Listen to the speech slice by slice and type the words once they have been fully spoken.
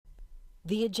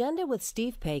The Agenda with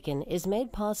Steve Paikin is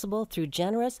made possible through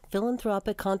generous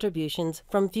philanthropic contributions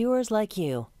from viewers like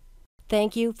you.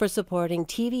 Thank you for supporting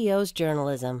TVO's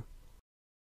journalism.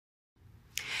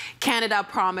 Canada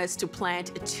promised to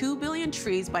plant 2 billion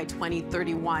trees by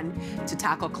 2031 to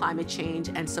tackle climate change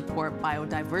and support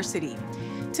biodiversity.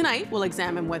 Tonight, we'll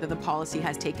examine whether the policy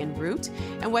has taken root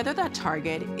and whether that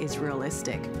target is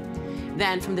realistic.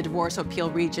 Then, from the divorce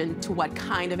appeal region to what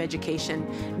kind of education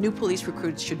new police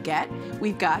recruits should get,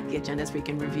 we've got the Agenda's Week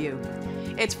in Review.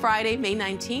 It's Friday, May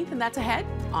 19th, and that's ahead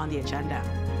on the agenda.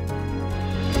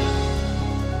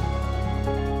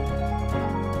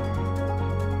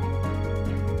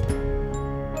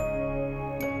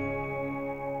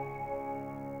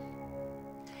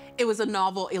 It was a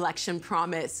novel election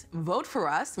promise. Vote for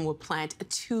us and we'll plant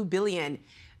 2 billion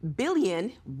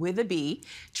with a B,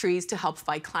 trees to help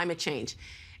fight climate change.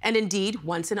 And indeed,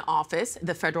 once in office,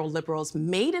 the federal Liberals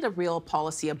made it a real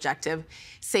policy objective,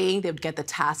 saying they would get the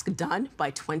task done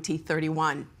by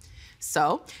 2031.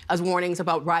 So, as warnings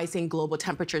about rising global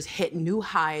temperatures hit new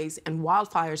highs and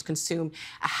wildfires consume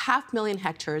 500,000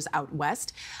 hectares out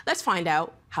west, let's find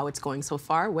out how it's going so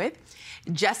far with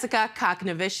Jessica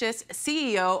Kaknavicius,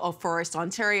 CEO of Forest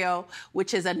Ontario,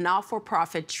 which is a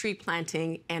not-for-profit tree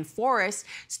planting and forest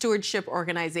stewardship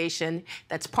organization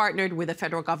that's partnered with the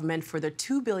federal government for the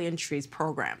 2 Billion Trees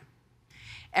program.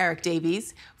 Eric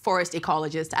Davies, forest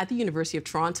ecologist at the University of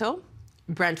Toronto.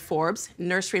 Brent Forbes,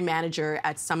 nursery manager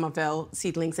at Somerville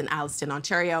Seedlings in Alliston,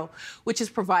 Ontario, which is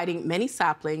providing many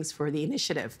saplings for the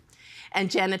initiative.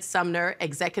 And Janet Sumner,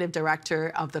 executive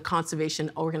director of the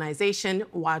conservation organization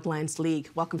Wildlands League.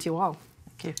 Welcome to you all.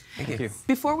 Thank you. Thank you.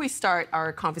 Before we start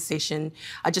our conversation,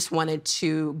 I just wanted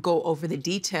to go over the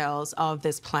details of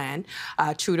this plan,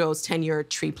 Trudeau's 10-year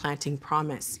tree planting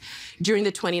promise. During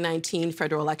the 2019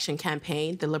 federal election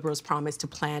campaign, the Liberals promised to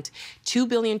plant 2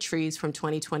 billion trees from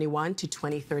 2021 to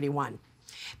 2031.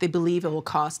 They believe it will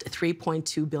cost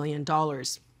 $3.2 billion.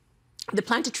 The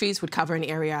planted trees would cover an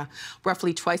area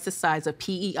roughly twice the size of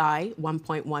PEI,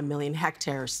 1.1 million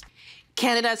hectares.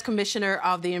 Canada's Commissioner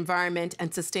of the Environment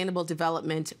and Sustainable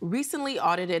Development recently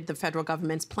audited the federal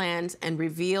government's plans and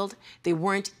revealed they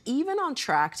weren't even on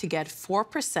track to get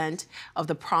 4% of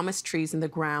the promised trees in the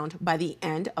ground by the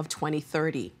end of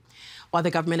 2030. While the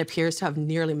government appears to have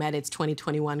nearly met its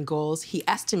 2021 goals, he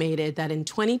estimated that in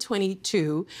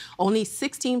 2022, only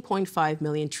 16.5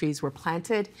 million trees were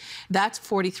planted. That's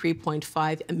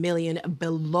 43.5 million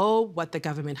below what the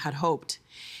government had hoped.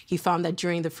 He found that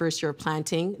during the first year of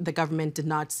planting, the government did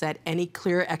not set any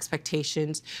clear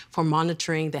expectations for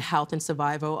monitoring the health and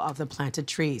survival of the planted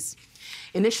trees.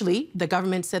 Initially, the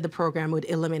government said the program would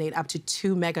eliminate up to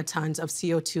 2 megatons of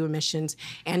CO2 emissions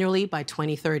annually by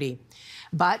 2030.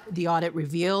 But the audit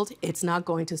revealed it's not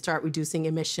going to start reducing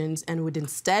emissions and would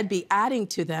instead be adding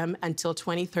to them until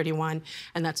 2031,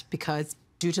 and that's because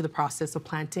due to the process of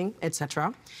planting,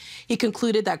 etc. He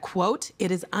concluded that, quote,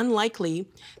 it is unlikely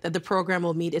that the program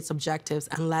will meet its objectives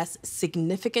unless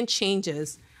significant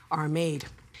changes are made.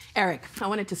 Eric, I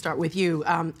wanted to start with you.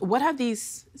 What have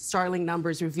these startling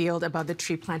numbers revealed about the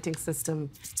tree planting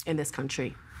system in this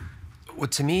country? Well,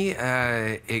 to me,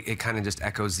 it kind of just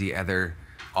echoes the other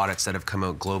audits that have come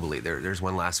out globally. There's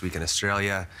one last week in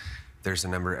Australia. There's a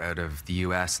number out of the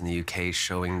US and the UK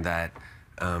showing that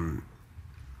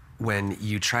when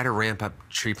you try to ramp up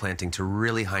tree planting to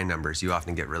really high numbers, you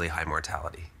often get really high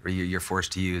mortality, or you're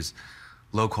forced to use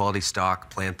low-quality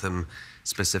stock, plant them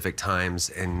specific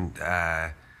times, and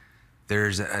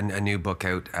there's a new book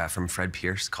out from Fred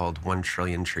Pierce called 1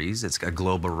 Trillion Trees. It's a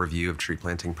global review of tree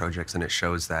planting projects, and it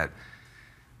shows that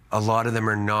a lot of them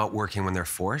are not working when they're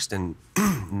forced, and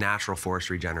natural forest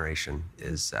regeneration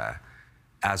is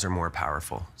as or more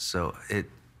powerful. So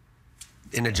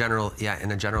in a general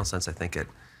sense, I think it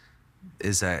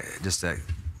is just a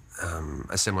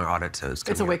similar audit to...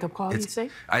 It's a wake-up call, you say?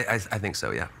 I think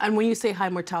so, yeah. And when you say high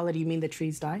mortality, you mean the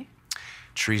trees die?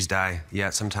 Trees die,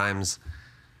 yeah. Sometimes,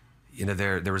 you know,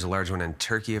 there was a large one in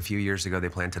Turkey a few years ago. They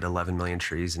planted 11 million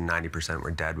trees and 90%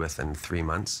 were dead within 3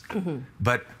 months. Mm-hmm.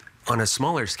 But on a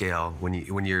smaller scale, when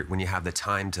you have the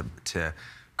time to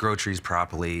grow trees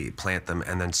properly, plant them,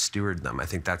 and then steward them. I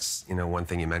think that's, you know, one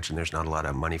thing you mentioned, there's not a lot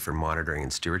of money for monitoring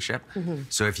and stewardship. Mm-hmm.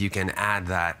 So if you can add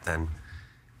that, then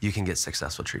you can get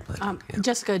successful tree planting. Yeah.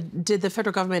 Jessica, did the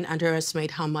federal government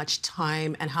underestimate how much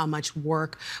time and how much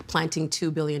work planting 2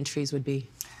 billion trees would be?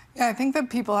 Yeah, I think that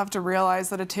people have to realize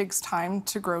that it takes time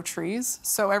to grow trees.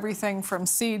 So everything from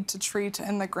seed to tree to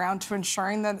in the ground to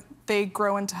ensuring that they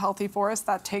grow into healthy forests,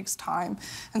 that takes time.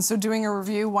 And so doing a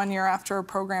review 1 year after a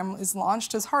program is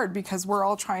launched is hard because we're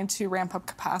all trying to ramp up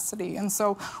capacity. And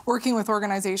so working with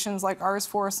organizations like ours,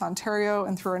 Forests Ontario,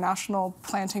 and through our national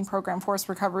planting program, Forest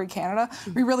Recovery Canada,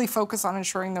 we really focus on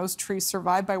ensuring those trees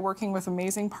survive by working with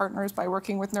amazing partners, by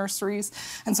working with nurseries.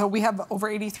 And so we have over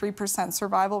 83%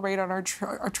 survival rate on our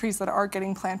trees that are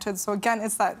getting planted. So again,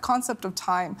 it's that concept of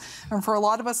time. And for a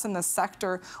lot of us in this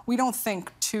sector, we don't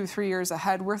think 2-3 years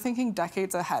ahead. We're thinking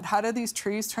decades ahead. How do these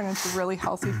trees turn into really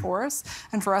healthy forests?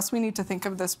 And for us, we need to think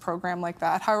of this program like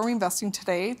that. How are we investing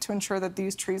today to ensure that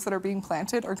these trees that are being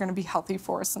planted are going to be healthy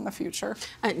forests in the future?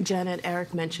 And Janet,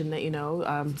 Eric mentioned that,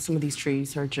 some of these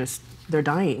trees are they're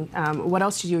dying. What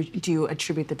else do you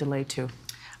attribute the delay to?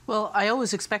 Well, I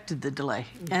always expected the delay.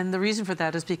 And the reason for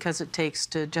that is because it takes,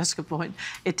 to Jessica's point,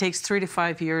 it takes 3 to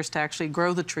 5 years to actually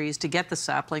grow the trees, to get the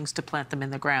saplings, to plant them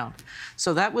in the ground.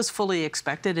 So that was fully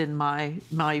expected in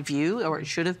my view, or it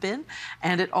should have been.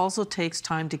 And it also takes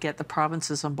time to get the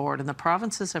provinces on board. And the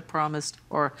provinces have promised,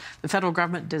 or the federal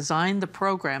government designed the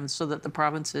program so that the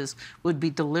provinces would be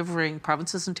delivering,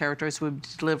 provinces and territories would be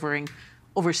delivering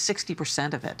over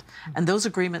 60% of it. And those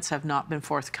agreements have not been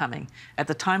forthcoming. At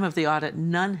the time of the audit,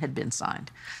 none had been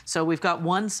signed. So we've got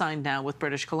one signed now with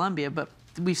British Columbia, but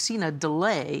we've seen a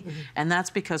delay, and that's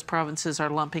because provinces are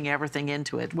lumping everything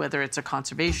into it, whether it's a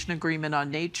conservation agreement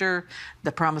on nature,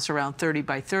 the promise around 30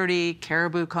 by 30,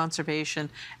 caribou conservation,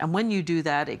 and when you do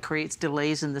that, it creates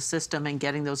delays in the system and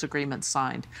getting those agreements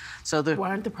signed. So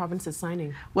why aren't the provinces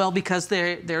signing? Well, because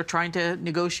they're trying to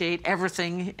negotiate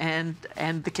everything and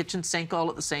the kitchen sink all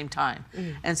at the same time.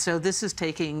 And so this is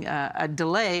taking a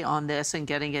delay on this and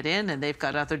getting it in, and they've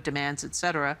got other demands, et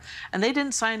cetera. And they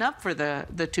didn't sign up for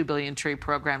the 2 billion tree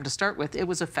program to start with. It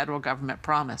was a federal government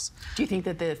promise. Do you think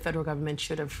that the federal government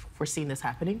should have foreseen this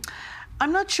happening?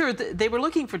 I'm not sure. They were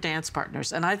looking for dance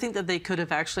partners, and I think that they could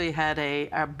have actually had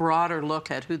a broader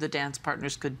look at who the dance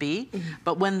partners could be.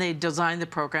 But when they designed the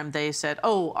program, they said,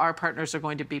 oh, our partners are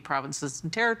going to be provinces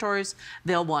and territories.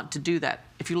 They'll want to do that.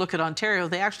 If you look at Ontario,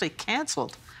 they actually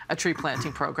canceled a tree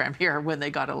planting program here when they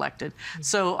got elected.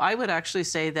 So I would actually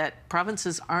say that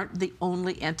provinces aren't the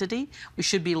only entity. We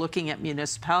should be looking at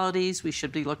municipalities. We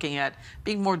should be looking at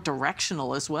being more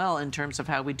directional as well in terms of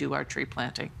how we do our tree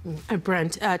planting.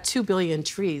 Brent, 2 billion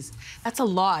trees, that's a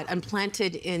lot, and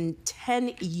planted in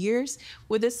 10 years.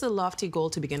 Was this a lofty goal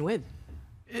to begin with?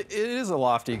 It is a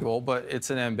lofty goal, but it's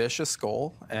an ambitious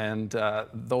goal, and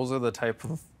those are the type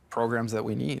of programs that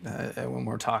we need when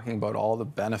we're talking about all the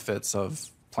benefits of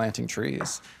planting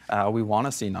trees. We want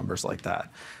to see numbers like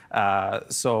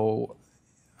that. So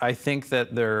I think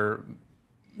that there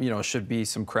should be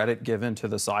some credit given to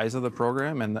the size of the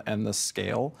program and the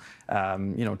scale.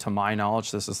 To my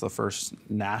knowledge, this is the first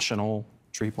national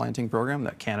tree planting program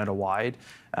that Canada-wide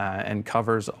and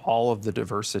covers all of the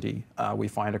diversity we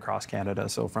find across Canada.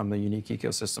 So from the unique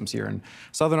ecosystems here in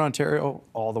Southern Ontario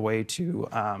all the way to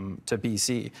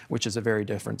BC, which is a very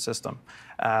different system.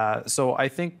 So I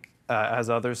think, as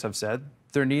others have said,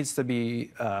 there needs to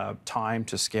be time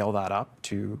to scale that up,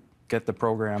 to get the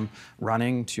program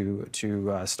running, to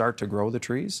start to grow the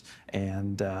trees,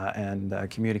 and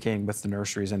communicating with the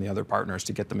nurseries and the other partners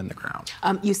to get them in the ground.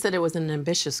 You said it was an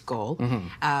ambitious goal,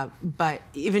 but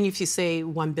even if you say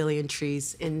 1 billion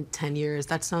trees in 10 years,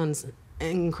 that sounds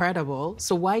incredible.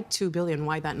 So why 2 billion?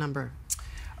 Why that number?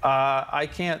 I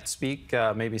can't speak.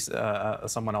 Maybe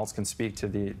someone else can speak to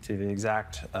the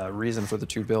exact reason for the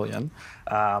 2 billion.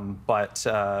 But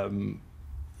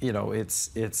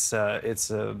it's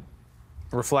a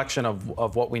reflection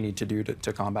of what we need to do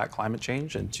to combat climate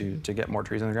change and to get more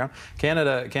trees in the ground.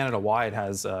 Canada-wide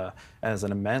has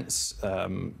an immense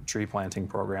tree planting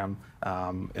program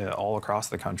all across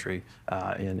the country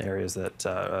in areas that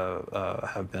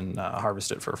have been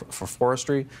harvested for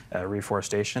forestry,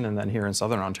 reforestation, and then here in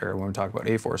Southern Ontario when we talk about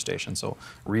afforestation, so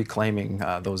reclaiming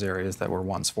those areas that were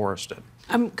once forested.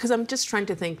 Because I'm just trying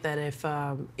to think that if,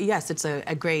 yes, it's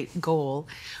a great goal,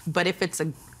 but if it's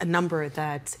a number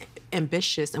that's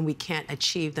ambitious and we can't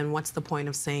achieve, then what's the point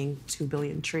of saying 2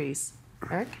 billion trees?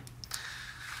 Eric?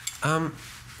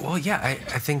 Well, yeah, I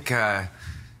think,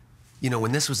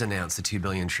 when this was announced, the 2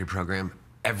 billion tree program,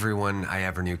 everyone I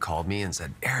ever knew called me and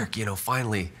said, Eric,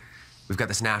 finally, we've got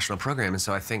this national program. And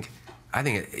so I think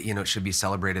it should be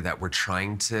celebrated that we're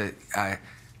trying to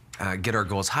get our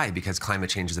goals high, because climate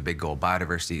change is a big goal,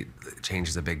 biodiversity change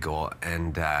is a big goal,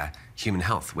 and human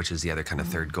health, which is the other kind of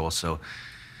third goal. So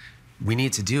we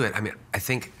need to do it. I mean, I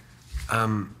think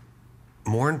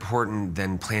More important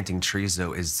than planting trees,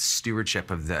 though, is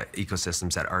stewardship of the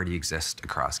ecosystems that already exist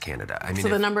across Canada. I mean, so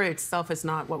the number itself is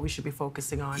not what we should be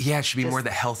focusing on. Yeah, it should be more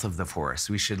the health of the forest.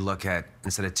 We should look at,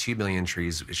 instead of 2 billion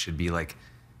trees, it should be like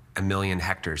 1 million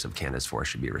hectares of Canada's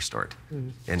forest should be restored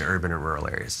in urban and rural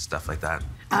areas, stuff like that.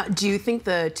 Do you think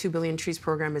the 2 billion trees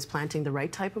program is planting the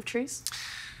right type of trees?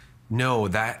 No,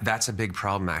 that's a big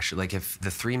problem, actually. Like, if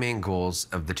the 3 main goals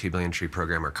of the 2 billion tree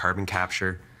program are carbon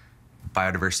capture,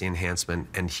 biodiversity enhancement,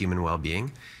 and human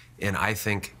well-being, and I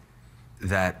think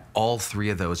that all 3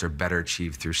 of those are better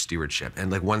achieved through stewardship. And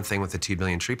like, one thing with the 2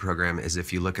 billion tree program is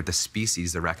if you look at the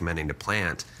species they're recommending to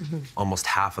plant, almost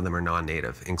half of them are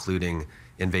non-native, including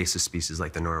invasive species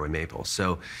like the Norway maple.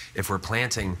 So if we're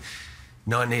planting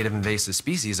non-native invasive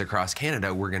species across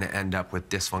Canada, we're going to end up with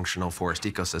dysfunctional forest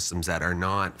ecosystems that are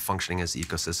not functioning as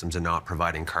ecosystems and not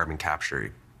providing carbon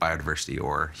capture, biodiversity,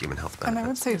 or human health benefits. And I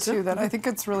would say, too, that I think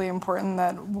it's really important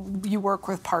that you work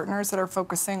with partners that are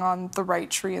focusing on the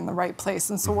right tree in the right place.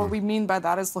 And so what we mean by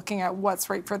that is looking at what's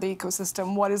right for the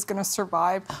ecosystem, what is going to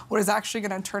survive, what is actually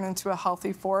going to turn into a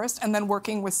healthy forest, and then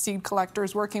working with seed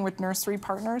collectors, working with nursery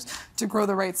partners to grow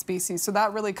the right species. So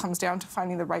that really comes down to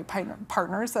finding the right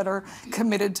partners that are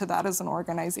committed to that as an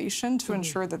organization to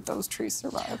ensure that those trees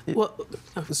survive. Well,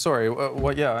 sorry,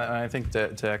 I think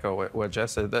to echo what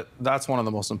Jess said, that's one of the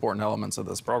most important elements of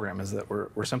this program, is that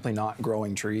we're simply not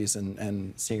growing trees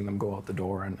and seeing them go out the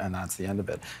door and that's the end of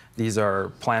it. These are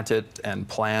planted and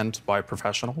planned by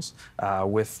professionals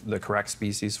with the correct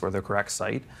species for the correct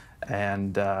site.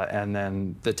 And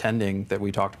then the tending that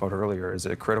we talked about earlier is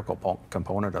a critical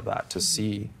component of that, to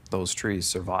see those trees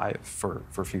survive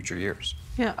for future years.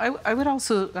 Yeah, I would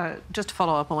also, just to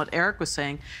follow up on what Eric was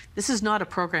saying, this is not a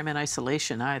program in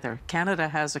isolation either. Canada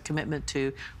has a commitment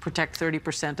to protect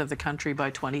 30% of the country by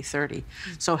 2030.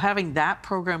 So having that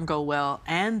program go well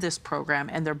and this program,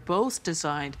 and they're both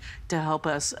designed to help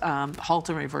us halt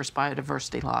and reverse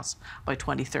biodiversity loss by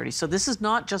 2030. So this is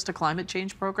not just a climate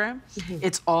change program.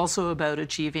 It's also about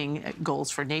achieving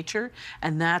goals for nature.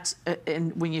 And that's,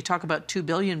 and when you talk about 2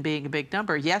 billion being a big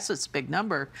number, yes, it's a big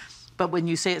number. But when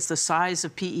you say it's the size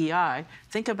of PEI,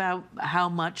 think about how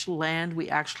much land we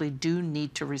actually do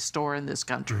need to restore in this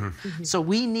country. So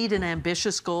we need an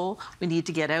ambitious goal. We need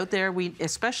to get out there. We,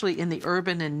 especially in the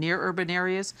urban and near urban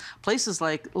areas, places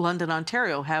like London,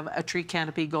 Ontario have a tree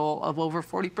canopy goal of over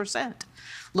 40%.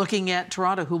 Looking at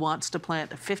Toronto, who wants to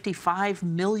plant 55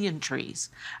 million trees,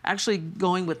 actually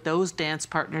going with those dance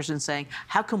partners and saying,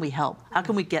 how can we help? How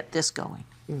can we get this going?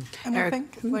 And Eric? I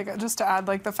think, like, just to add,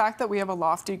 like, the fact that we have a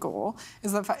lofty goal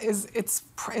is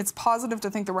it's positive to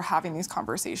think that we're having these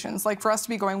conversations. Like, for us to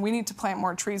be going, we need to plant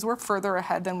more trees. We're further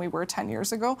ahead than we were 10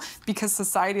 years ago because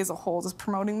society as a whole is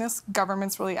promoting this.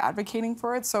 Government's really advocating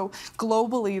for it. So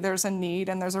globally, there's a need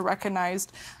and there's a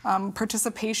recognized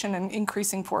participation in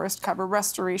increasing forest cover,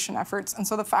 restoration efforts. And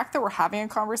so the fact that we're having a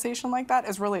conversation like that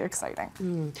is really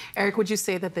exciting. Eric, would you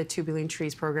say that the 2 billion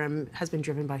trees program has been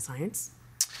driven by science?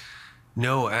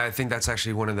 No, I think that's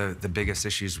actually one of the biggest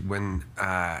issues. When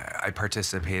I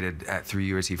participated through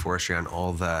USC Forestry on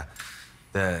all the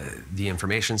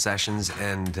information sessions,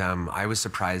 and I was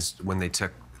surprised when they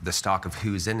took the stock of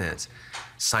who's in it.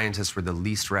 Scientists were the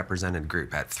least represented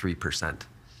group at 3%.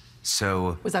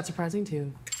 So was that surprising to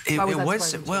you? It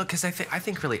was well, because I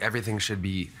think really everything should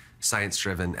be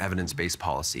science-driven, evidence-based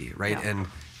policy, right? Yeah.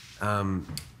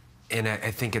 And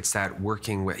I think it's that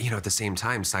working with, at the same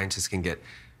time, scientists can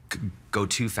go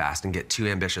too fast and get too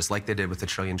ambitious, like they did with the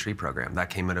Trillion Tree program. That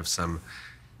came out of some,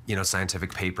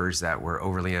 scientific papers that were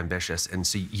overly ambitious. And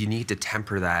so you need to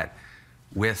temper that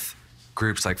with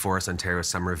groups like Forest Ontario,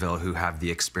 Somerville, who have the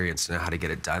experience to know how to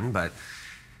get it done. But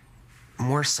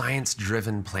more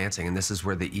science-driven planting, and this is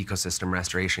where the ecosystem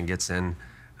restoration gets in,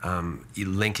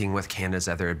 linking with Canada's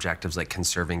other objectives, like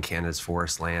conserving Canada's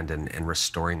forest land and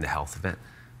restoring the health of it.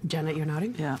 Janet, you're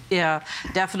nodding? Yeah,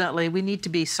 definitely. We need to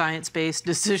be science-based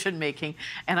decision-making,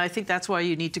 and I think that's why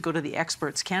you need to go to the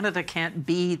experts. Canada can't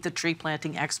be the tree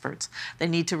planting experts. They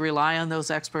need to rely on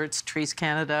those experts, Trees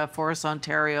Canada, Forest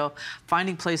Ontario,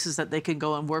 finding places that they can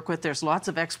go and work with. There's lots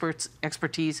of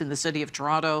expertise in the City of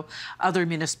Toronto, other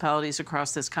municipalities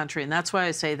across this country, and that's why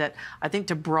I say that I think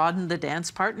to broaden the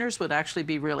dance partners would actually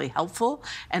be really helpful,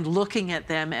 and looking at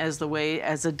them as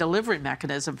a delivery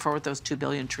mechanism for those 2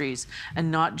 billion trees, and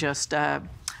not just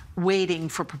waiting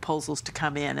for proposals to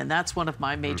come in. And that's one of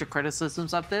my major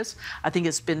criticisms of this. I think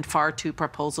it's been far too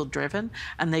proposal driven,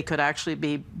 and they could actually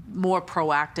be more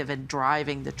proactive in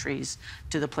driving the trees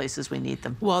to the places we need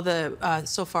them. Well,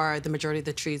 so far, the majority of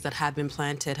the trees that have been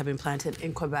planted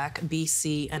in Quebec,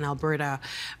 BC, and Alberta,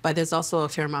 but there's also a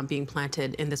fair amount being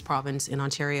planted in this province in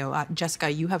Ontario.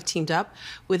 Jessica, you have teamed up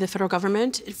with the federal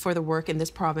government for the work in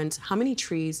this province. How many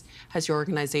trees has your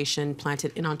organization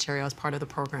planted in Ontario as part of the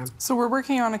program? So we're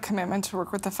working on a commitment to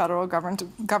work with the federal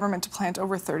government to plant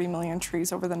over 30 million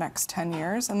trees over the next 10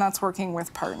 years, and that's working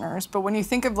with partners. But when you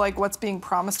think of like what's being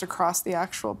promised across the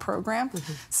actual program,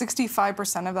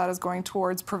 65% of that is going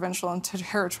towards provincial and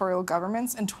territorial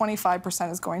governments, and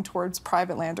 25% is going towards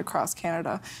private land across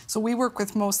Canada. So we work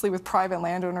mostly with private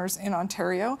landowners in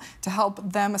Ontario to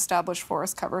help them establish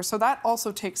forest cover. So that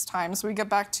also takes time. So we get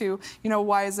back to,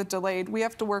 why is it delayed? We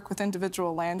have to work with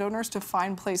individual landowners to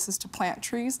find places to plant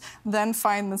trees, then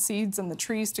find the seeds and the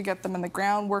trees to get them in the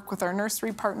ground, work with our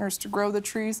nursery partners to grow the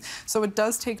trees. So it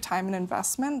does take time and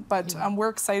investment, but we're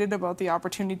excited about the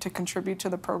opportunity to contribute to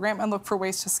the program and look for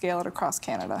ways to scale it across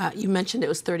Canada. You mentioned it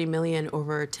was 30 million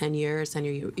over 10 years, and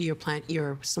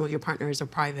some of your partners are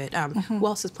private. Who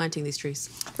else is planting these trees?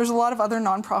 There's a lot of other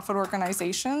nonprofit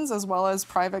organizations as well as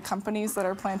private companies that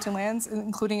are planting lands,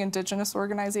 including Indigenous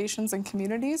organizations and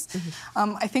communities.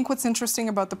 I think what's interesting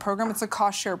about the program, it's a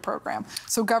cost share program.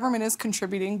 So government is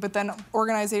contributing, but then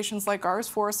organizations like ours,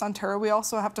 Forests Ontario, we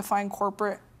also have to find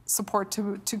corporate support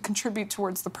to contribute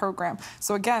towards the program.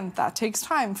 So again, that takes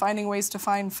time, finding ways to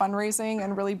find fundraising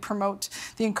and really promote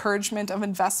the encouragement of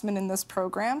investment in this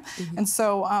program. And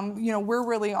so, we're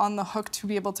really on the hook to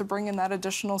be able to bring in that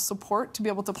additional support to be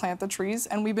able to plant the trees.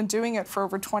 And we've been doing it for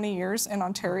over 20 years in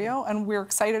Ontario, and we're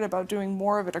excited about doing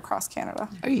more of it across Canada.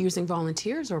 Are you using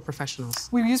volunteers or professionals?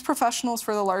 We use professionals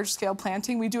for the large-scale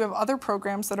planting. We do have other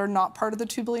programs that are not part of the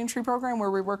 2 billion tree program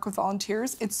where we work with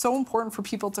volunteers. It's so important for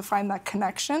people to find that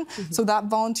connection. So that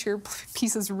volunteer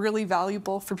piece is really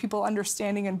valuable for people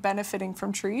understanding and benefiting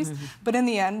from trees. But in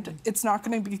the end, it's not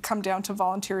going to come down to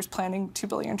volunteers planting 2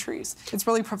 billion trees. It's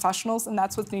really professionals, and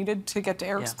that's what's needed to get to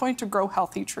Eric's point, to grow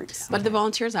healthy trees. But the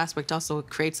volunteers aspect also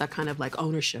creates that kind of like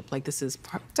ownership, like this is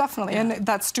definitely, and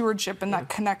that stewardship and that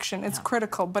connection, it's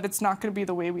critical, but it's not going to be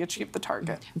the way we achieve the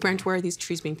target. Brent, where are these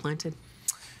trees being planted?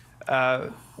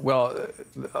 Well,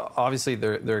 obviously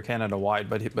they're Canada-wide,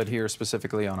 but here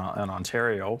specifically on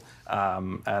Ontario,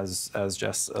 as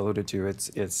Jess alluded to,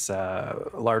 it's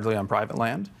largely on private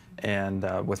land and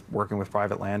working with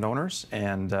private landowners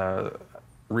and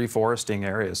reforesting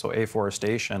areas, so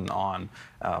afforestation on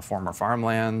former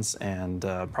farmlands and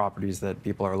properties that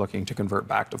people are looking to convert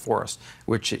back to forest,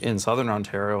 which in southern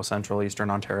Ontario, central eastern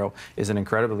Ontario, is an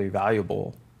incredibly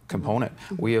valuable component.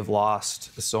 We have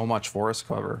lost so much forest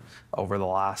cover over the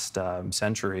last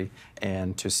century,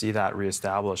 and to see that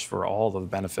reestablished for all the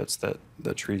benefits that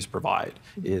the trees provide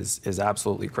is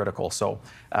absolutely critical. So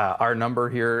our number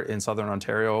here in southern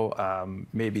Ontario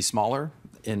may be smaller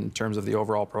in terms of the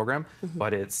overall program,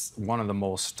 but it's one of the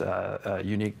most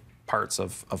unique parts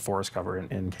of forest cover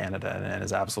in Canada, and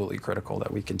is absolutely critical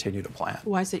that we continue to plant.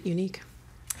 Why is it unique?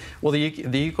 Well, the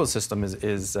ecosystem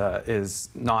is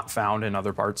not found in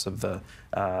other parts of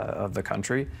the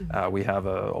country. We have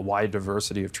a wide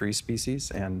diversity of tree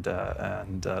species and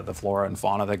the flora and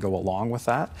fauna that go along with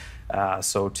that.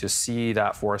 So to see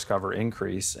that forest cover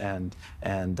increase and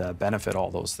benefit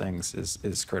all those things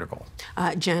is critical.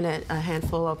 Janet, a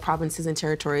handful of provinces and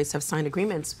territories have signed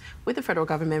agreements with the federal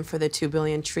government for the 2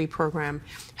 billion tree program.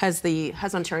 Has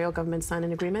Ontario government signed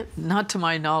an agreement? Not to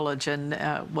my knowledge, and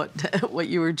what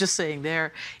you were just saying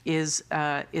there is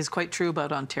quite true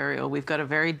about Ontario. We've got a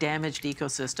very damaged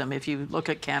ecosystem. If you look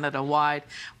at Canada-wide,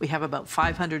 we have about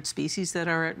 500 species that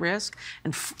are at risk,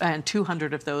 and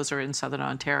 200 of those are in southern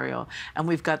Ontario. And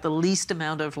we've got the least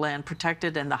amount of land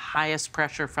protected and the highest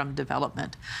pressure from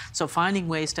development. So finding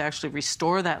ways to actually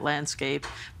restore that landscape,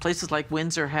 places like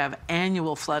Windsor have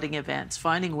annual flooding events,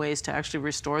 finding ways to actually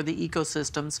restore the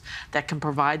ecosystems that can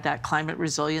provide that climate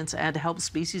resilience and help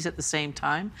species at the same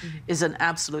time is an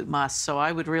absolute must. So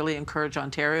I would really encourage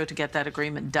Ontario to get that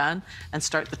agreement done and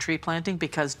start the tree planting,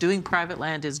 because doing private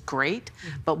land is great,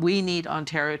 but we need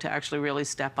Ontario to actually really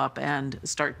step up and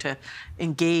start to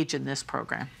engage in this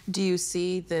program. Do you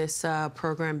see this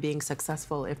program being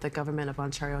successful if the government of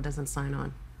Ontario doesn't sign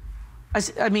on?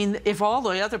 I mean, if all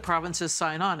the other provinces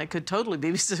sign on, it could totally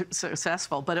be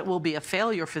successful, but it will be a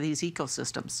failure for these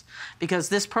ecosystems because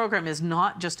this program is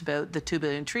not just about the 2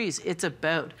 billion trees. It's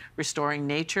about restoring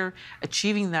nature,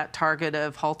 achieving that target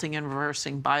of halting and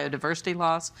reversing biodiversity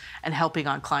loss, and helping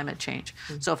on climate change.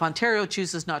 So if Ontario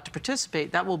chooses not to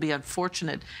participate, that will be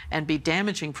unfortunate and be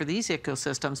damaging for these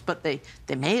ecosystems, but they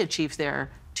may achieve their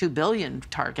 2 billion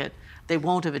target. They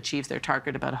won't have achieved their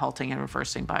target about halting and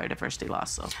reversing biodiversity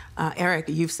loss. So, Eric,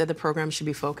 you've said the program should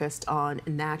be focused on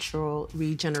natural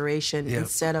regeneration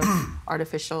instead of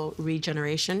artificial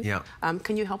regeneration. Yeah.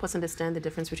 Can you help us understand the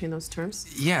difference between those terms?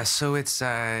 Yeah, so it's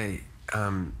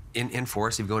in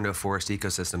forests, if you go into a forest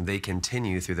ecosystem, they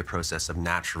continue through the process of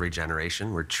natural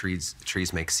regeneration where trees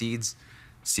make seeds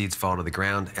fall to the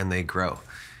ground, and they grow.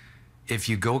 If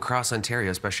you go across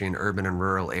Ontario, especially in urban and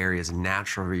rural areas,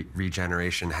 natural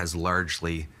regeneration has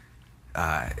largely,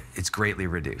 it's greatly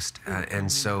reduced. And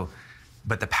so,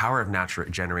 but the power of natural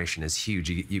regeneration is huge.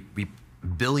 We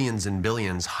billions and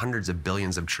billions, hundreds of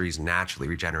billions of trees naturally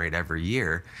regenerate every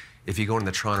year. If you go into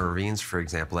the Toronto Ravines, for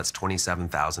example, that's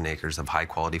 27,000 acres of high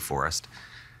quality forest,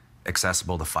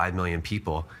 accessible to 5 million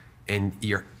people, and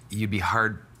you'd be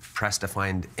hard pressed to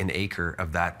find an acre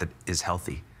of that is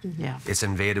healthy. yeah. It's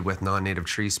invaded with non-native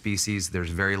tree species. There's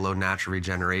very low natural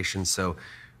regeneration. So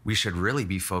we should really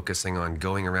be focusing on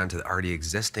going around to the already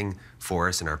existing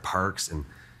forests in our parks and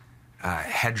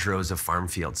hedgerows of farm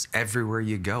fields. Everywhere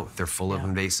you go, they're full of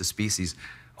invasive species.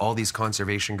 All these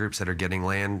conservation groups that are getting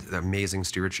land, the amazing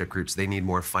stewardship groups, they need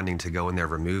more funding to go in there,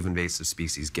 remove invasive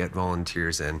species, get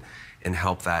volunteers in, and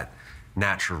help that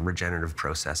natural regenerative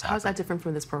process happen. How's that different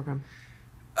from this program?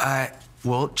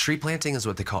 Well, tree planting is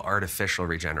what they call artificial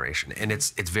regeneration, and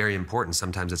it's very important.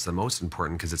 Sometimes it's the most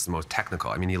important because it's the most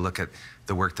technical. I mean, you look at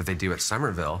the work that they do at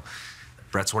Somerville.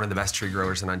 Brett's one of the best tree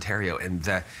growers in Ontario, and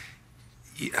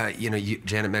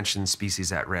Janet mentioned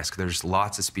species at risk. There's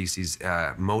lots of species.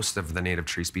 Most of the native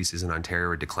tree species in Ontario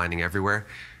are declining everywhere.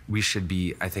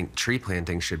 I think tree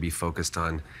planting should be focused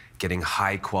on getting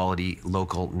high quality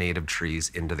local native trees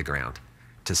into the ground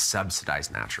to subsidize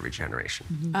natural regeneration.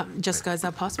 Jessica, is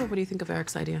that possible? What do you think of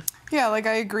Eric's idea? Yeah, like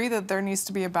I agree that there needs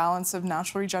to be a balance of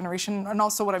natural regeneration, and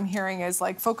also what I'm hearing is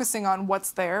like focusing on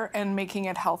what's there and making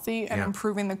it healthy and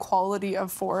improving the quality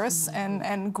of forests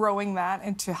and growing that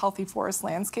into healthy forest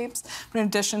landscapes. But in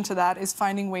addition to that is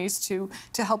finding ways to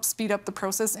help speed up the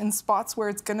process in spots where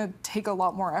it's going to take a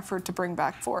lot more effort to bring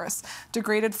back forests.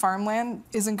 Degraded farmland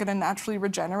isn't going to naturally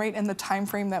regenerate in the time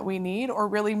frame that we need, or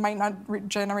really might not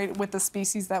regenerate with the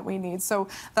species that we need. So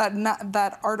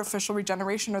that artificial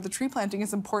regeneration or the tree planting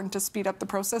is important to speed up the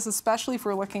process, especially if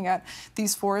we're looking at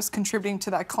these forests contributing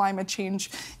to that climate change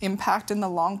impact in the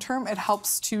long term. It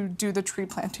helps to do the tree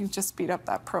planting to speed up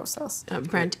that process.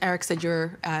 Brent, Eric said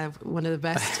you're one of the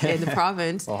best in the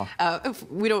province.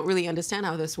 We don't really understand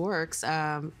how this works.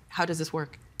 How does this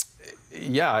work?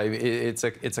 Yeah, it's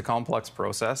a complex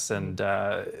process, and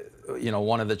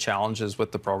one of the challenges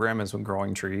with the program is when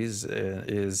growing trees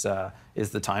is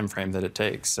the time frame that it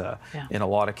takes. In a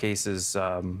lot of cases,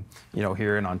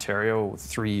 here in Ontario,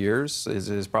 3 years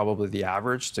is probably the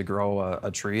average to grow a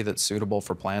tree that's suitable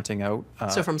for planting out.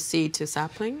 So from seed to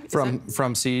sapling?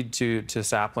 From seed to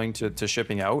sapling to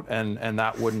shipping out, and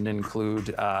that wouldn't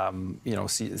include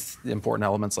important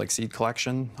elements like seed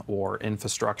collection or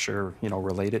infrastructure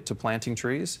related to planting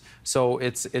trees. So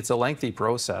it's a lengthy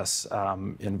process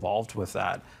involved with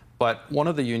that. But one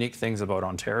of the unique things about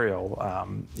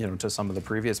Ontario, to some of the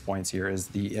previous points here, is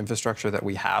the infrastructure that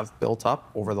we have built up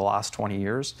over the last 20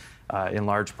 years, in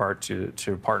large part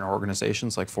to partner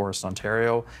organizations like Forest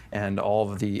Ontario and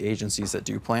all of the agencies that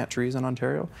do plant trees in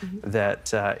Ontario,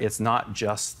 that it's not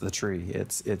just the tree,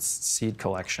 it's seed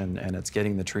collection, and it's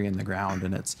getting the tree in the ground,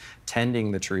 and it's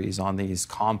tending the trees on these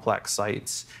complex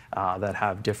sites that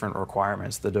have different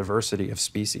requirements, the diversity of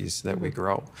species that we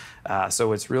grow.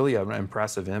 So it's really an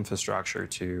impressive infrastructure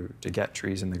to get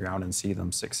trees in the ground and see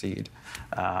them succeed.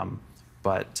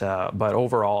 But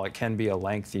overall, it can be a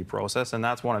lengthy process, and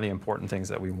that's one of the important things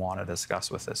that we want to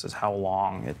discuss with this, is how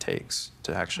long it takes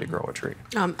to actually grow a tree.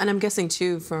 And I'm guessing,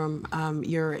 too, from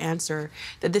your answer,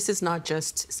 that this is not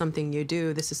just something you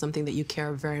do, this is something that you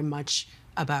care very much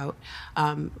about.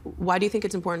 Why do you think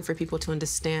it's important for people to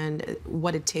understand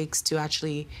what it takes to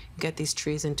actually get these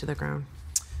trees into the ground?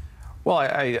 Well,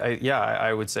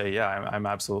 I would say, I'm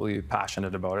absolutely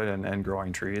passionate about it and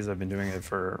growing trees. I've been doing it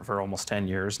for almost 10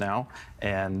 years now,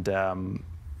 and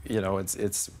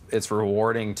it's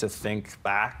rewarding to think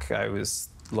back. I was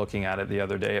looking at it the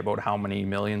other day about how many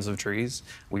millions of trees.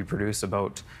 We produce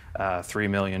about 3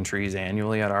 million trees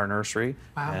annually at our nursery.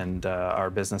 Wow. And our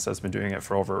business has been doing it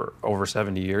for over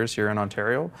 70 years here in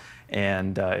Ontario.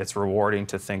 And it's rewarding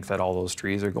to think that all those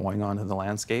trees are going onto the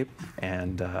landscape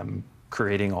and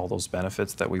creating all those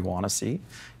benefits that we want to see.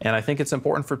 And I think it's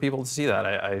important for people to see that.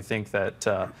 I think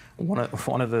that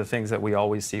one of the things that we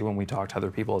always see when we talk to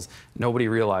other people is nobody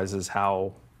realizes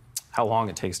how long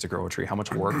it takes to grow a tree, how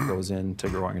much work goes into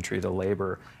growing a tree, the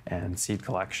labor and seed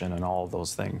collection and all of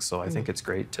those things. So I think it's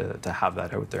great to have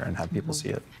that out there and have people see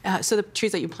it. So the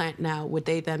trees that you plant now, would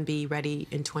they then be ready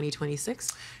in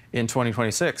 2026? In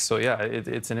 2026, so yeah,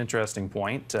 it's an interesting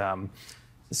point.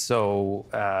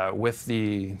 With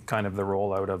the kind of the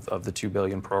rollout of the 2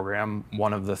 billion program,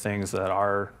 one of the things that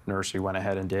our nursery went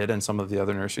ahead and did, and some of the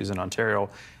other nurseries in Ontario,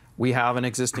 we have an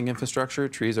existing infrastructure.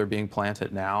 Trees are being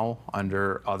planted now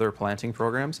under other planting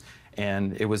programs,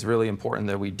 and it was really important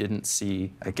that we didn't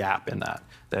see a gap in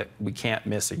that we can't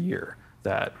miss a year,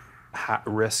 that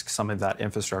risk some of that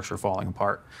infrastructure falling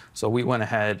apart. So we went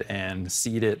ahead and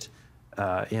seeded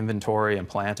inventory and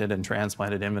planted and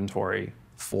transplanted inventory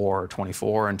for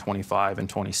 24 and 25 and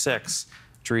 26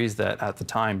 trees that at the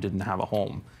time didn't have a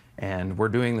home. And we're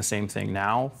doing the same thing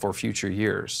now for future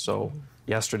years. So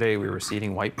yesterday we were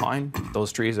seeding white pine.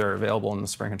 Those trees are available in the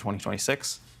spring of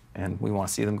 2026, and we want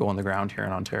to see them go in the ground here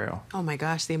in Ontario. Oh my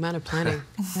gosh, the amount of planning.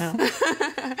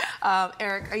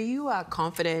 Eric, are you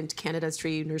confident Canada's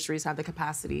tree nurseries have the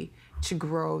capacity to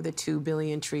grow the 2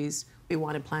 billion trees we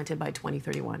wanted planted by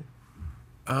 2031?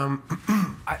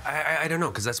 I don't know,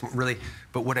 because that's really,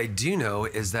 but what I do know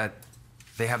is that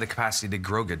they have the capacity to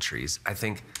grow good trees. I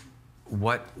think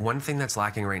one thing that's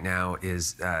lacking right now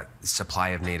is supply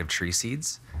of native tree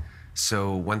seeds.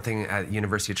 So one thing at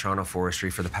University of Toronto Forestry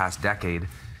for the past decade,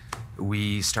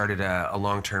 we started a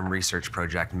long-term research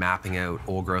project mapping out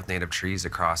old-growth native trees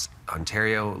across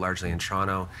Ontario, largely in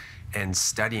Toronto, and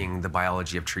studying the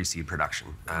biology of tree seed production.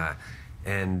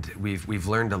 And we've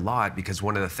learned a lot, because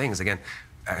one of the things, again,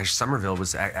 Somerville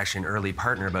was actually an early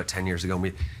partner about 10 years ago.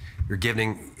 And we're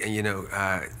giving,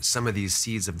 some of these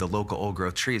seeds of the local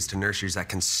old-growth trees to nurseries that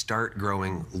can start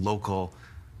growing local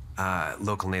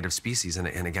native species. And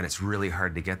again, it's really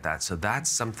hard to get that. So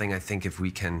that's something I think if we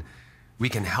can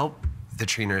help the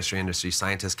tree nursery industry,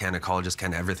 scientists can, ecologists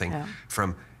can, everything,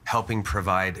 from helping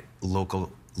provide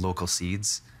local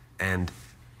seeds and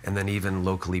then even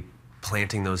locally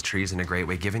planting those trees in a great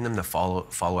way, giving them the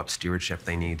follow-up stewardship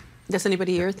they need. Does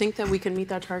anybody here think that we can meet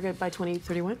that target by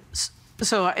 2031?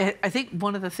 So I think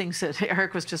one of the things that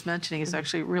Eric was just mentioning is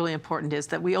actually really important, is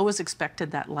that we always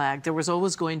expected that lag. There was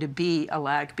always going to be a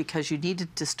lag because you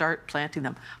needed to start planting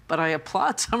them. But I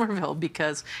applaud Somerville,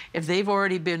 because if they've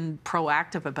already been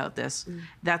proactive about this,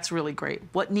 that's really great.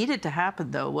 What needed to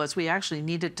happen, though, was we actually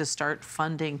needed to start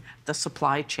funding the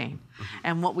supply chain.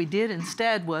 And what we did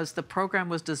instead was the program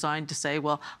was designed to say,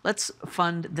 well, let's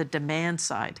fund the demand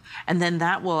side, and then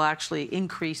that will actually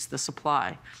increase the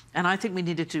supply. And I think we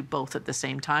needed to do both at the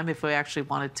same time if we actually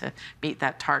wanted to meet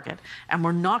that target. And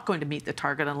we're not going to meet the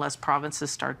target unless provinces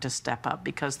start to step up,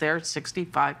 because they're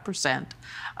 65%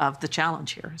 of the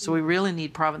challenge here. So we really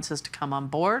need provinces to come on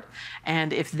board.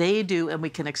 And if they do, and we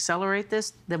can accelerate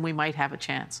this, then we might have a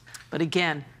chance. But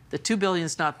again, the 2 billion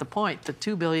is not the point. The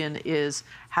 2 billion is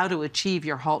how to achieve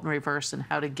your halt and reverse and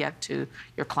how to get to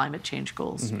your climate change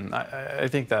goals. I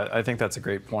think that's a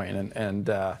great point. And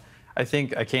I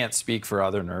think I can't speak for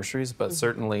other nurseries, but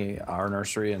certainly our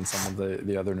nursery and some of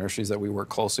the other nurseries that we work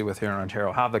closely with here in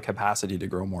Ontario have the capacity to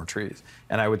grow more trees.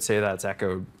 And I would say that's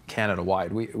echoed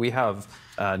Canada-wide. We have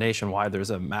nationwide, there's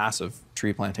a massive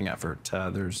tree planting effort.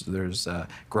 There's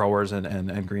growers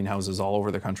and greenhouses all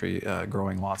over the country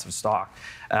growing lots of stock.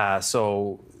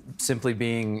 So simply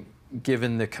being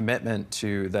given the commitment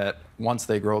to that once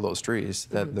they grow those trees,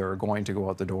 that they're going to go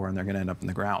out the door and they're going to end up in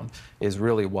the ground is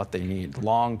really what they need.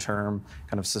 Long-term,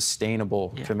 kind of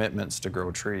sustainable commitments to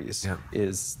grow trees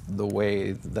is the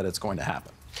way that it's going to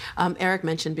happen. Eric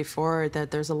mentioned before that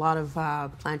there's a lot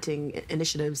of planting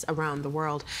initiatives around the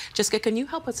world. Jessica, can you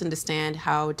help us understand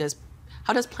how does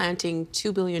planting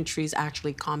 2 billion trees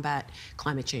actually combat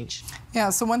climate change? Yeah,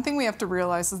 so one thing we have to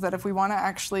realize is that if we want to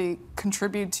actually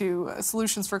contribute to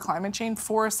solutions for climate change,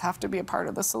 forests have to be a part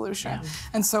of the solution.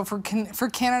 And so for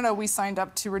Canada, we signed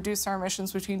up to reduce our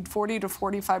emissions between 40 to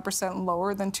 45%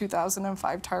 lower than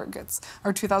 2005 targets,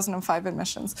 or 2005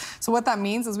 emissions. So what that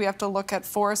means is we have to look at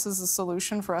forests as a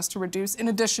solution for us to reduce, in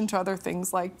addition to other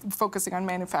things like focusing on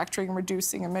manufacturing and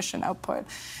reducing emission output.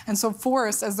 And so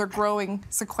forests, as they're growing,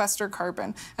 sequester carbon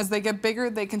carbon. As they get bigger,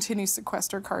 they continue to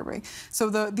sequester carbon. So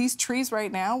these trees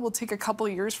right now will take a couple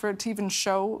of years for it to even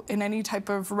show in any type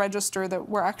of register that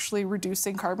we're actually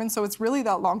reducing carbon. So it's really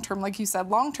that long-term, like you said,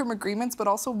 long-term agreements, but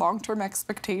also long-term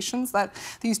expectations that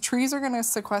these trees are going to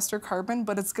sequester carbon,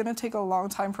 but it's going to take a long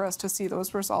time for us to see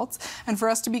those results and for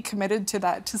us to be committed to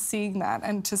that, to seeing that,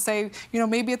 and to say, you know,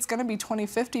 maybe it's going to be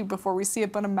 2050 before we see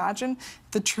it, but imagine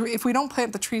if we don't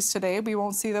plant the trees today, we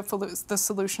won't see the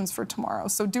solutions for tomorrow.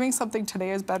 So doing something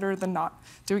today is better than not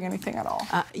doing anything at all.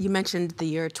 You mentioned the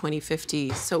year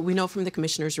 2050. So we know from the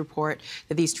commissioner's report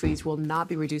that these trees will not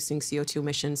be reducing CO2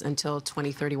 emissions until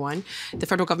 2031. The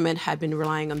federal government had been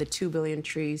relying on the 2 billion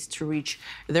trees to reach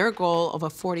their goal of a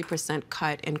 40%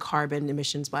 cut in carbon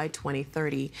emissions by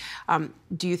 2030.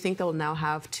 Do you think they'll now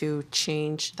have to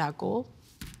change that goal,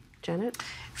 Janet?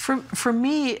 For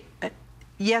me,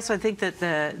 yes, I think that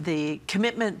the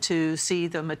commitment to see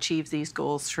them achieve these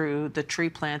goals through the tree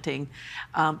planting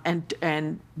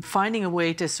and finding a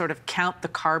way to sort of count the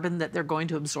carbon that they're going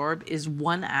to absorb is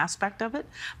one aspect of it.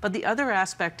 But the other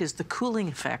aspect is the cooling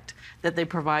effect that they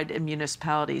provide in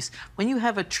municipalities. When you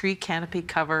have a tree canopy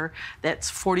cover that's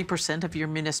 40% of your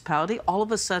municipality, all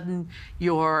of a sudden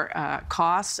your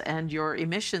costs and your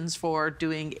emissions for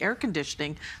doing air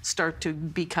conditioning start to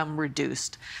become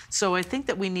reduced. So I think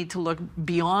that we need to look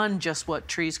beyond just what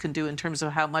trees can do in terms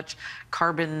of how much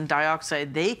carbon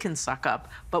dioxide they can suck up,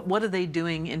 but what are they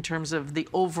doing in terms of the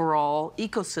overall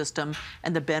ecosystem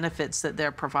and the benefits that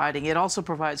they're providing. It also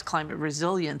provides climate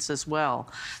resilience as well.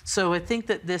 So I think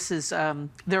that this is,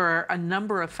 there are a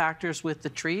number of factors with the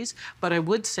trees, but I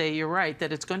would say you're right,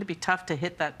 that it's going to be tough to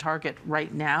hit that target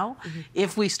right now.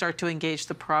 If we start to engage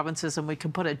the provinces and we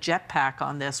can put a jetpack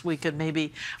on this, we could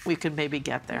maybe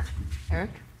get there. Eric?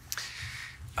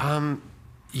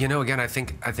 You know, again, I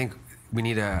think we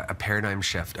need a paradigm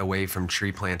shift away from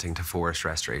tree planting to forest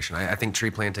restoration. I think tree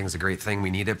planting is a great thing.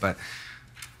 We need it, but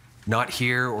not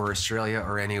here or Australia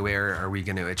or anywhere are we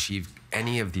going to achieve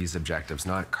any of these objectives,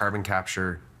 not carbon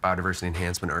capture, biodiversity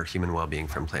enhancement, or human well-being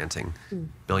from planting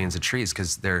billions of trees,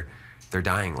 because they're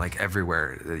dying like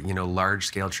everywhere. You know,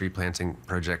 large-scale tree planting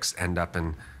projects end up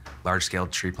in large-scale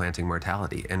tree planting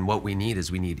mortality. And what we need is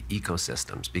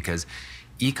ecosystems, because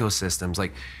ecosystems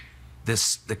like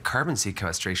the carbon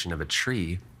sequestration of a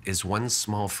tree is one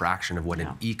small fraction of what an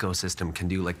ecosystem can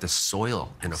do, like the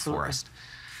soil in a forest.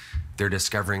 They're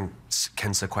discovering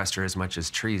can sequester as much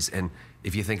as trees. And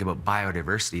if you think about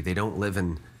biodiversity, they don't live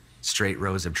in straight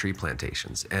rows of tree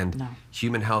plantations. And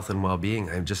human health and well-being,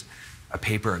 a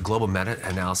paper, a global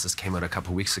meta-analysis came out a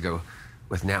couple weeks ago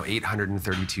with now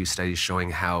 832 studies showing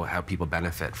how people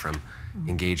benefit from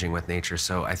engaging with nature.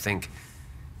 So I think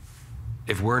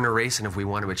if we're in a race and if we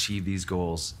want to achieve these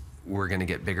goals, we're going to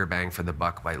get bigger bang for the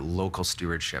buck by local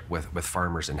stewardship with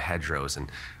farmers and hedgerows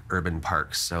and urban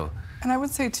parks. So, and I would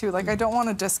say too, like, I don't want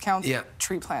to discount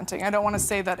tree planting. I don't want to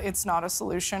say that it's not a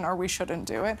solution or we shouldn't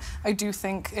do it. I do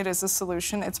think it is a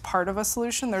solution. It's part of a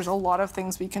solution. There's a lot of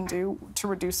things we can do to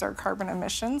reduce our carbon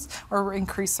emissions or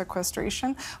increase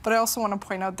sequestration. But I also want to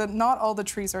point out that not all the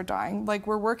trees are dying. Like,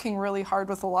 we're working really hard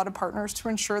with a lot of partners to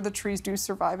ensure the trees do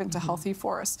survive into healthy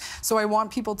forests. So I want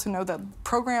people to know that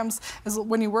programs,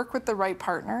 when you work with the right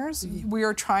partners, we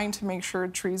are trying to make sure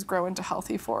trees grow into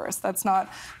healthy forests. That's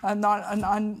not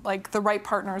like the right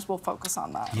partners will focus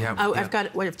on that.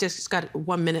 I've just got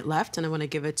 1 minute left, and I want to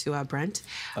give it to Brent.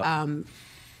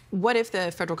 What if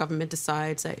the federal government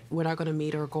decides that we're not going to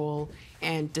meet our goal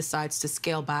and decides to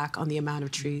scale back on the amount of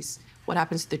trees? What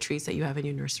happens to the trees that you have in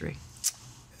your nursery?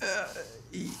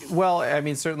 Well, I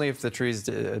mean, certainly if the trees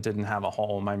didn't have a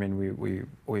home, I mean,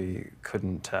 we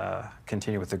couldn't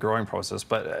continue with the growing process.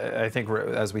 But I think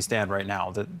as we stand right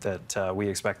now, that we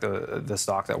expect the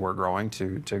stock that we're growing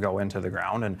to go into the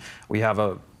ground, and we have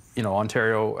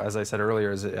Ontario, as I said earlier,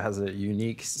 has a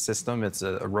unique system. It's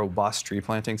a robust tree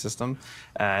planting system,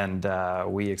 and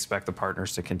we expect the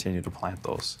partners to continue to plant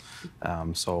those.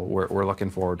 So we're looking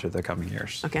forward to the coming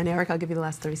years. Okay, and Eric, I'll give you the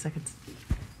last 30 seconds.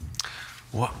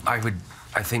 Well, I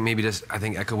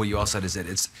think echo what you all said, is that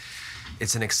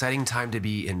it's an exciting time to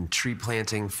be in tree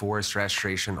planting, forest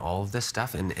restoration, all of this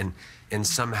stuff, and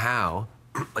somehow,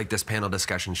 like this panel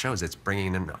discussion shows, it's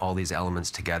bringing in all these elements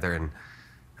together and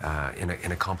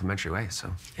in a complementary way.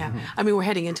 So I mean, we're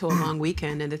heading into a long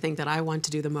weekend, and the thing that I want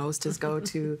to do the most is go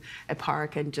to a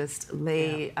park and just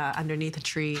lay underneath a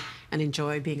tree and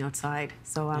enjoy being outside.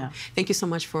 So thank you so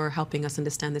much for helping us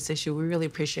understand this issue. We really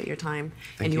appreciate your time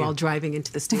and you all driving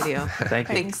into the studio. Thank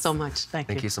you. Thanks so much.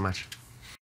 Thank you so much.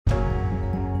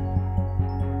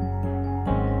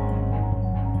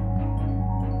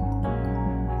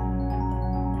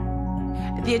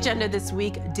 The agenda this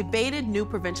week: debated new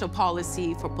provincial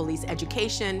policy for police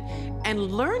education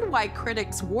and learned why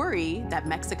critics worry that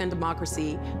Mexican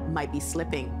democracy might be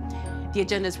slipping. The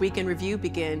agenda's weekend review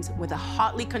begins with a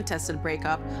hotly contested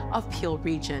breakup of Peel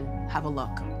Region. Have a look.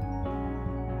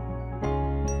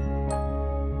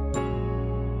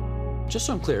 Just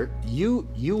so I'm clear,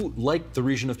 you like the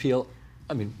region of Peel.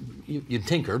 I mean, you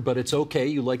tinkered, but it's okay.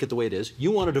 You like it the way it is.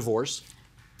 You want a divorce.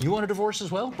 You want a divorce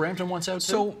as well? Brampton wants out too?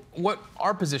 So what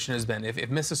our position has been, if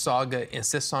Mississauga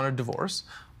insists on a divorce,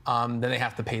 then they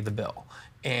have to pay the bill.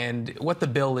 And what the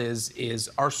bill is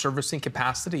our servicing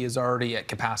capacity is already at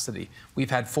capacity.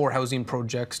 We've had 4 housing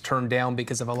projects turned down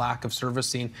because of a lack of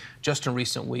servicing just in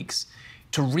recent weeks.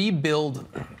 To rebuild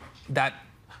that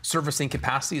servicing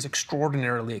capacity is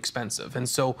extraordinarily expensive. And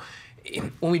so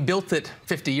when we built it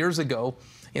 50 years ago,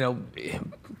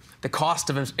 the cost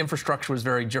of infrastructure was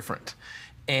very different.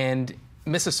 And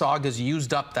Mississauga's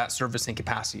used up that servicing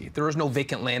capacity. There is no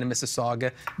vacant land in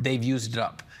Mississauga. They've used it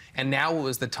up. And now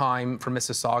is the time for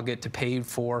Mississauga to pay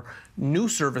for new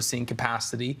servicing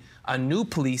capacity, a new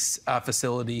police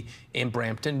facility in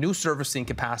Brampton, new servicing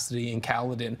capacity in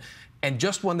Caledon. And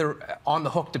just when they're on the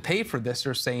hook to pay for this,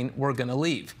 they're saying, we're going to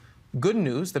leave. Good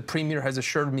news, the Premier has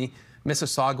assured me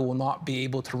Mississauga will not be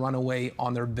able to run away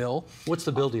on their bill. What's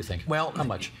the bill, do you think? Well, how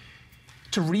much?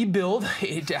 To rebuild,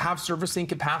 to have servicing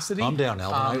capacity. Calm down,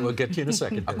 Alvin. I will get to you in a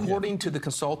second. According to the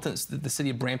consultants that the City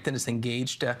of Brampton has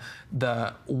engaged,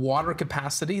 the water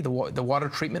capacity, the water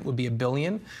treatment would be $1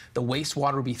 billion. The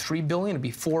wastewater would be $3 billion. It'd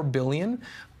be $4 billion.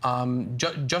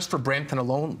 Just for Brampton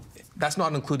alone, that's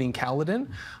not including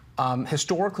Caledon.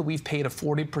 Historically, we've paid a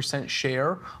 40%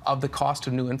 share of the cost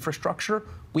of new infrastructure.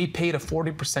 We paid a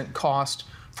 40% cost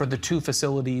for the 2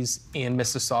 facilities in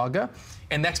Mississauga.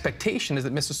 And the expectation is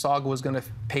that Mississauga was going to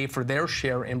pay for their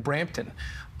share in Brampton.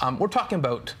 We're talking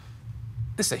about,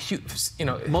 this is a huge,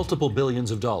 multiple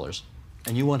billions of dollars.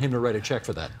 And you want him to write a check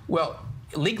for that? Well,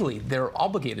 legally, they're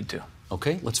obligated to.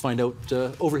 Okay, let's find out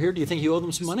over here. Do you think you owe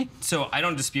them some money? So I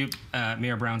don't dispute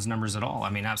Mayor Brown's numbers at all. I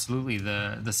mean, absolutely,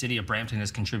 the City of Brampton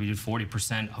has contributed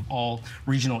 40% of all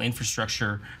regional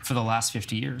infrastructure for the last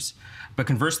 50 years. But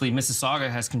conversely, Mississauga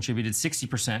has contributed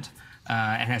 60%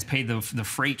 and has paid the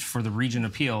freight for the region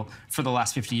appeal for the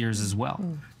last 50 years as well,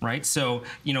 right? So,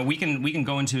 we can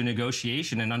go into a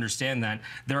negotiation and understand that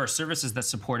there are services that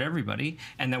support everybody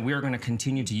and that we are going to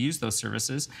continue to use those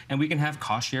services, and we can have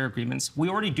cost share agreements. We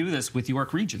already do this with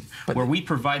York Region, where we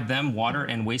provide them water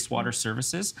and wastewater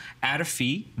services at a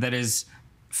fee that is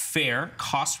fair,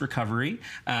 cost recovery,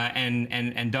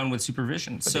 and done with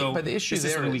supervision. But the issue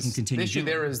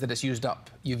there is that it's used up.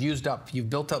 You've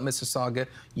built out Mississauga.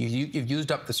 You've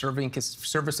used up the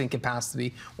servicing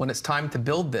capacity. When it's time to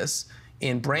build this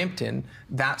in Brampton,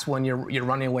 that's when you're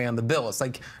running away on the bill. It's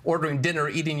like ordering dinner,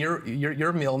 eating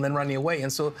your meal, and then running away.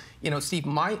 And so, Steve,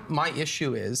 my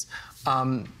issue is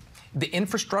the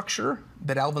infrastructure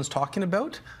that Alvin's talking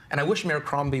about, and I wish Mayor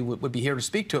Crombie would be here to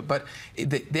speak to it, but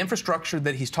the infrastructure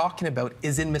that he's talking about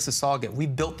is in Mississauga. We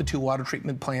built the 2 water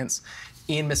treatment plants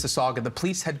in Mississauga. The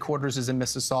police headquarters is in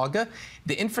Mississauga.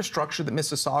 The infrastructure that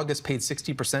Mississauga has paid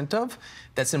 60% of,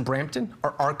 that's in Brampton,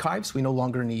 are archives we no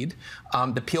longer need.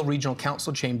 The Peel Regional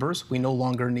Council chambers we no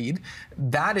longer need.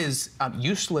 That is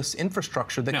useless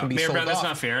infrastructure that can be sold off. Mayor Brown, that's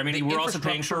not fair. I mean, we're also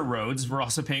paying for roads. We're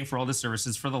also paying for all the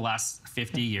services for the last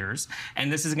 50 years,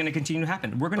 and this is going to continue to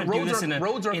happen. We're going to do this in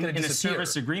a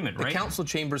service agreement, right? The council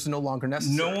chambers are no longer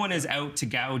necessary. No one is out to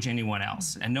gouge anyone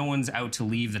else, and no one's out to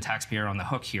leave the taxpayer on the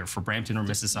hook here for Brampton or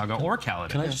Mississauga or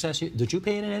Caledon. Can I just ask you, did you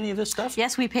pay in any of this stuff?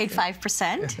 Yes, we paid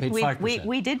 5%. Paid 5%.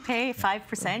 We did pay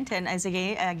 5%, and as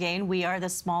again, we are the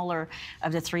smaller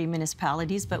of the 3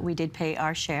 municipalities, but we did pay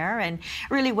our share. And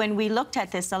really, when we looked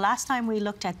at this, the last time we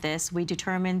looked at this, we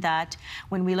determined that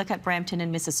when we look at Brampton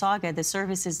and Mississauga, the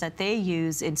services that they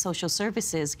use in social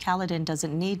services, Caledon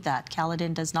doesn't need that.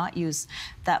 Caledon does not use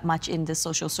that much in the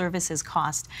social services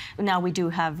cost. Now, we do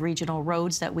have regional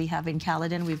roads that we have in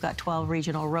Caledon. We've got 12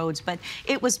 regional roads, but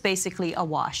it was basically a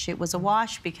wash. It was a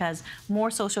wash because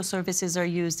more social services are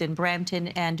used in Brampton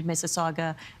and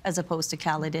Mississauga as opposed to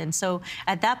Caledon. So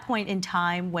at that point in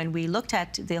time, when we looked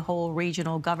at the whole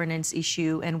regional governance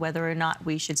issue and whether or not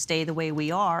we should stay the way we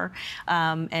are,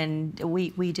 and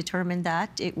we determined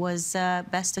that it was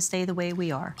best to stay the way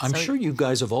we are. I'm sure you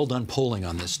guys have all done polling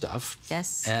on this stuff.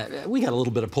 Yes. We got a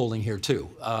little bit of polling here, too.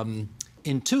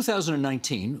 In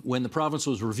 2019, when the province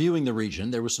was reviewing the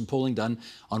region, there was some polling done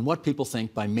on what people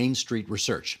think by Main Street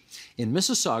Research. In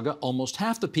Mississauga, almost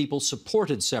half the people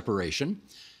supported separation.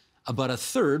 About a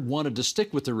third wanted to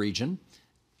stick with the region.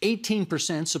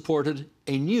 18% supported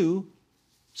a new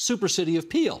super city of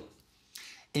Peel.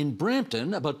 In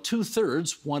Brampton, about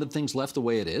 2/3 wanted things left the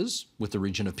way it is with the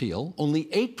region of Peel. Only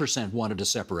 8% wanted to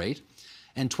separate,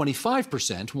 and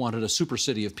 25% wanted a super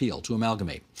city of Peel to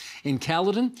amalgamate. In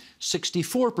Caledon,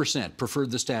 64%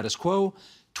 preferred the status quo,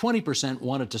 20%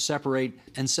 wanted to separate,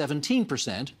 and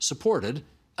 17% supported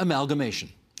amalgamation.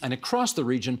 And across the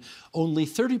region, only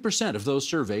 30% of those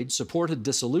surveyed supported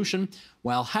dissolution,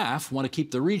 while half want to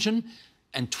keep the region,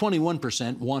 and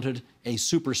 21% wanted a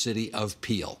super city of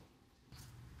Peel.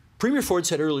 Premier Ford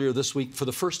said earlier this week, for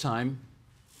the first time,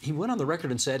 he went on the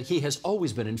record and said he has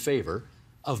always been in favor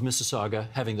of Mississauga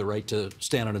having the right to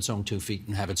stand on its own 2 feet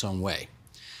and have its own way.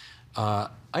 I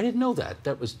didn't know that.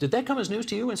 Did that come as news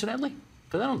to you, incidentally?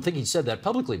 Because I don't think he said that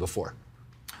publicly before.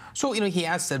 So, he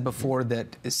has said before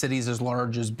that cities as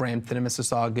large as Brampton and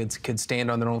Mississauga could stand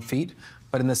on their own feet.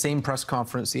 But in the same press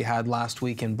conference he had last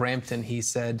week in Brampton, he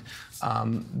said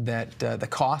that the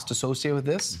cost associated with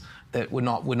this that would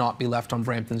not be left on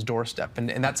Brampton's doorstep,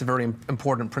 and that's a very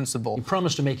important principle. He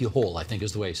promised to make you whole, I think,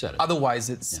 is the way he said it. Otherwise,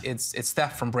 it's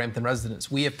theft from Brampton residents.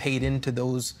 We have paid into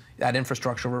that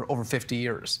infrastructure over 50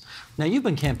 years. Now, you've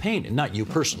been campaigning, not you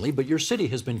personally, but your city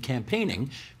has been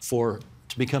campaigning to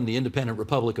become the independent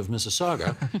Republic of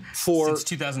Mississauga since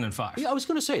 2005. Yeah, I was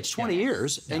going to say it's 20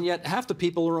 years, and yet half the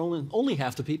people are only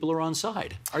half the people are on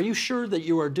side. Are you sure that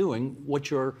you are doing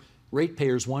what your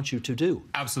ratepayers want you to do?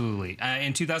 Absolutely.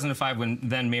 In 2005, when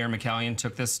then Mayor McCallion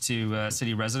took this to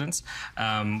city residents,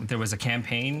 there was a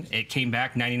campaign. It came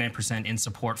back 99% in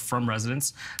support from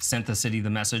residents, sent the city the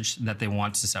message that they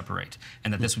want to separate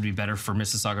and that this would be better for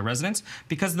Mississauga residents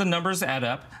because the numbers add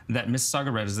up that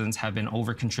Mississauga residents have been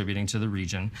over-contributing to the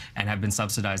region and have been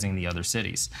subsidizing the other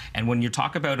cities. And when you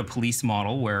talk about a police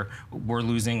model where we're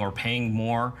losing or paying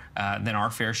more than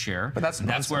our fair share, but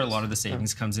that's where a lot of the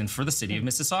savings comes in for the city of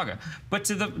Mississauga. But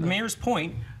to the mayor's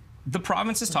point, the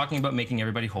province is talking about making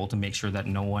everybody whole to make sure that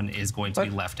no one is going to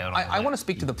be left out on the I want to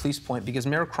speak to the police point because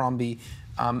Mayor Crombie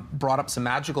brought up some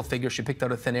magical figures she picked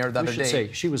out of thin air the other day. We should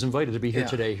say she was invited to be here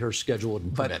today. Her schedule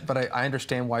wouldn't permit. But I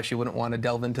understand why she wouldn't want to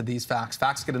delve into these facts.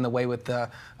 Facts get in the way with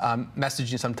the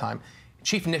messaging sometimes.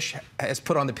 Chief Nish has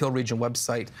put on the Peel Region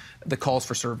website the calls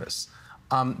for service.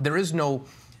 There is no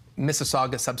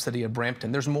Mississauga subsidy of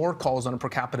Brampton. There's more calls on a per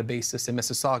capita basis in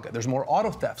Mississauga. There's more auto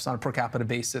thefts on a per capita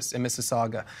basis in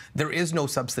Mississauga. There is no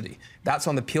subsidy. That's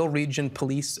on the Peel Region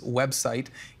Police website.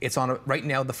 It's on right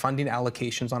now the funding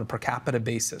allocations on a per capita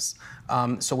basis.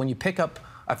 So when you pick up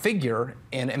a figure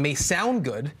and it may sound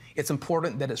good, it's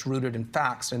important that it's rooted in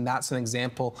facts, and that's an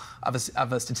example of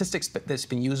a statistic that's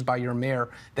been used by your mayor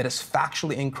that is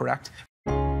factually incorrect.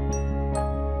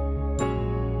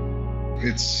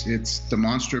 It's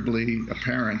demonstrably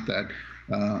apparent that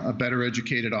a better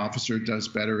educated officer does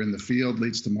better in the field,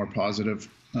 leads to more positive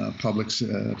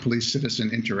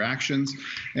police-citizen interactions.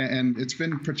 And it's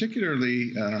been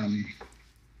particularly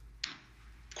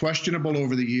questionable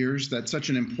over the years that such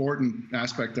an important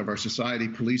aspect of our society,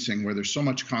 policing, where there's so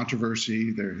much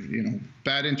controversy,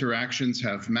 bad interactions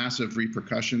have massive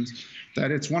repercussions, that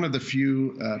it's one of the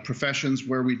few professions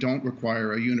where we don't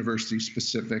require a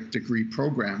university-specific degree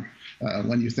program.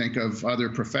 When you think of other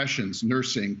professions,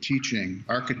 nursing, teaching,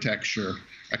 architecture,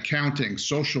 accounting,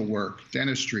 social work,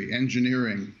 dentistry,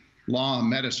 engineering, law,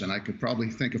 medicine. I could probably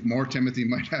think of more. Timothy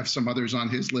might have some others on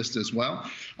his list as well.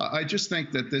 I just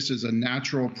think that this is a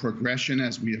natural progression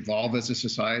as we evolve as a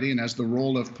society and as the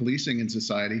role of policing in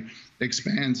society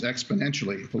expands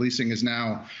exponentially. Policing is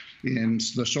now in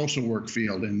the social work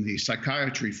field, in the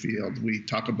psychiatry field. We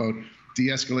talk about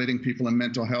de-escalating people in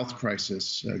mental health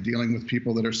crisis, dealing with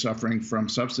people that are suffering from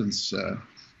substance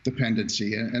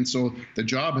dependency. And so the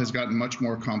job has gotten much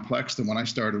more complex than when I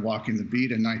started walking the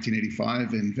beat in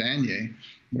 1985 in Vanier,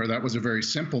 where that was a very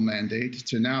simple mandate,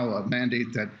 to now a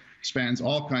mandate that spans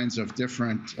all kinds of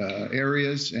different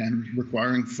areas and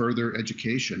requiring further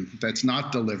education that's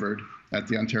not delivered at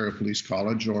the Ontario Police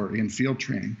College or in field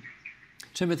training.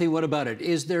 Timothy, what about it?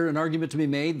 Is there an argument to be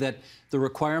made that the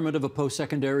requirement of a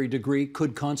post-secondary degree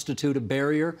could constitute a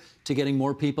barrier to getting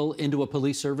more people into a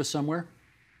police service somewhere?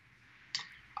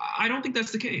 I don't think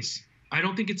that's the case. I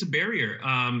don't think it's a barrier.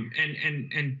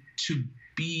 And to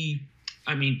be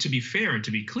fair and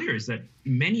to be clear, is that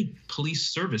many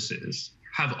police services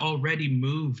have already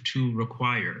moved to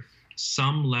require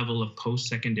some level of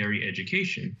post-secondary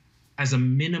education as a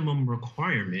minimum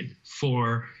requirement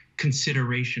for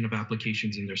consideration of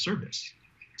applications in their service.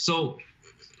 So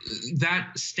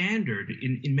that standard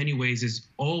in many ways is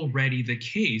already the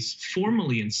case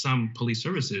formally in some police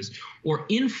services or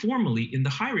informally in the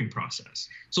hiring process.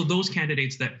 So those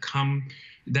candidates that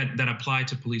apply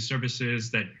to police services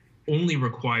that only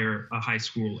require a high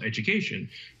school education.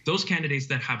 Those candidates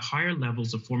that have higher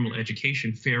levels of formal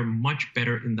education fare much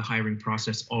better in the hiring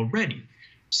process already.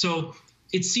 So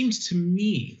it seems to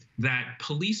me that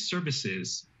police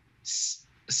services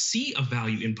see a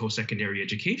value in post-secondary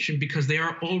education because they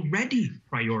are already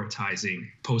prioritizing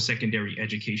post-secondary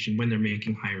education when they're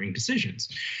making hiring decisions.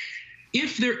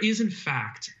 If there is, in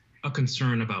fact, a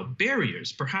concern about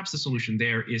barriers, perhaps the solution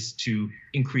there is to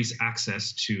increase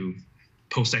access to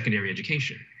post-secondary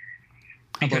education.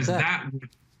 Because that would,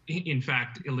 in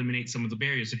fact, eliminate some of the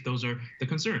barriers if those are the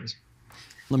concerns.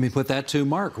 Let me put that to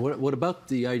Mark. What about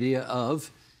the idea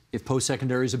of, if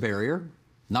post-secondary is a barrier,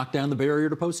 knock down the barrier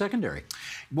to post-secondary?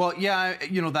 Well, yeah,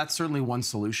 that's certainly one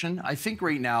solution. I think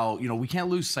right now, we can't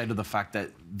lose sight of the fact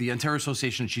that the Ontario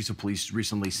Association of Chiefs of Police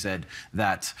recently said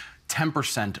that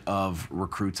 10% of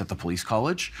recruits at the police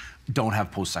college don't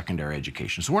have post-secondary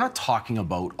education. So we're not talking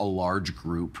about a large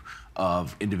group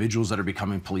of individuals that are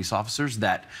becoming police officers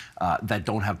that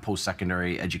don't have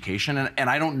post-secondary education. And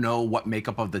I don't know what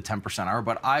makeup of the 10% are,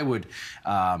 but I would,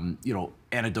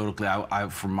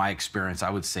 anecdotally, from my experience, I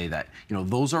would say that,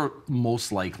 those are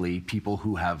most likely people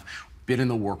who have been in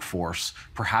the workforce,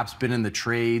 perhaps been in the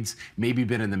trades, maybe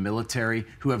been in the military,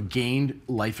 who have gained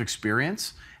life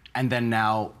experience and then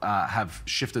now have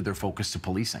shifted their focus to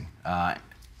policing.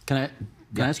 Can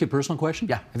I ask you a personal question?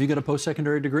 Yeah. Have you got a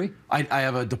post-secondary degree? I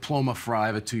have a diploma I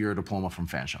have a 2-year diploma from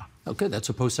Fanshawe. Okay, that's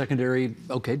a post-secondary,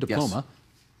 diploma. Yes.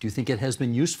 Do you think it has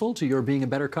been useful to your being a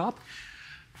better cop?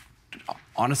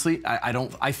 Honestly, I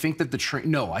don't. I think that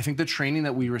I think the training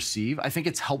that we receive, I think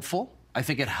it's helpful. I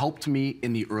think it helped me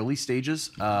in the early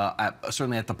stages,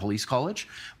 certainly at the police college,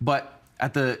 but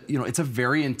it's a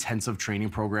very intensive training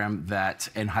program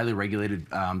and highly regulated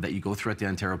that you go through at the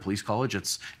Ontario Police College.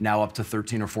 It's now up to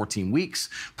 13 or 14 weeks.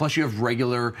 Plus you have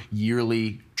regular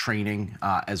yearly training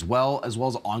as well as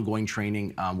ongoing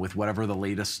training with whatever the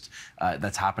latest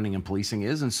that's happening in policing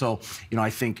is. And so, I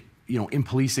think, in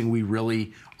policing, we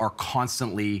really are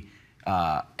constantly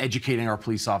educating our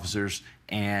police officers.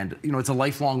 And, it's a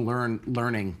lifelong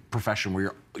learning profession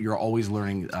where you're always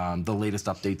learning the latest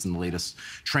updates and the latest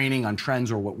training on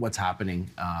trends or what's happening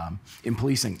in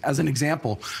policing. As an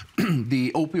example,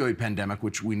 the opioid pandemic,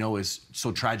 which we know is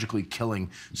so tragically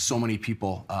killing so many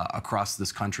people across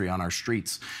this country on our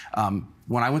streets.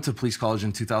 When I went to police college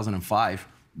in 2005,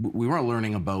 we weren't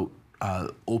learning about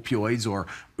opioids or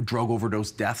drug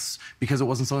overdose deaths because it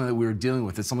wasn't something that we were dealing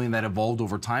with. It's something that evolved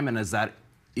over time, and as that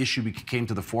issue came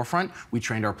to the forefront, we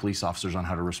trained our police officers on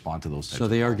how to respond to those types of calls.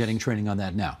 So they are getting training on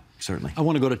that now? Certainly. I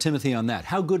want to go to Timothy on that.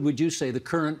 How good would you say the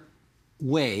current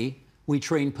way we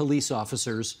train police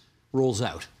officers rolls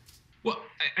out? Well,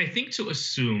 I think to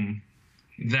assume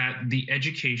that the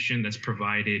education that's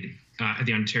provided at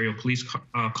the Ontario Police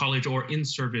College or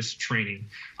in-service training,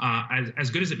 as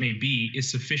good as it may be,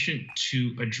 is sufficient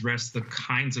to address the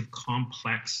kinds of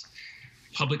complex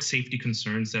public safety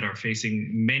concerns that are facing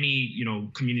many,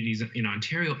 communities in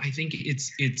Ontario. I think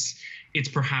it's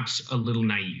perhaps a little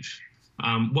naive.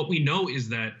 What we know is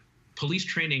that police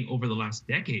training over the last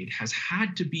decade has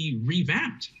had to be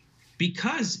revamped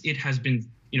because it has been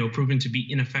proven to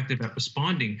be ineffective at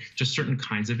responding to certain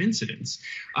kinds of incidents.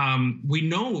 We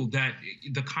know that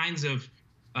the kinds of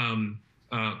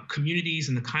communities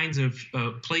and the kinds of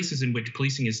places in which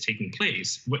policing is taking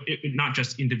place, not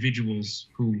just individuals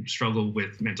who struggle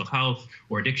with mental health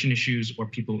or addiction issues or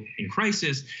people in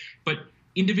crisis, but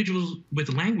individuals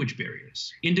with language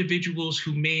barriers, individuals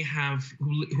who may have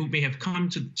come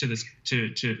to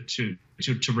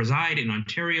reside in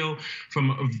Ontario from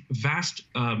a vast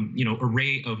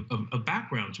array of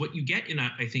backgrounds. What you get in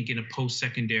a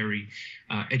post-secondary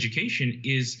education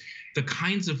is the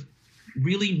kinds of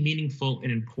really meaningful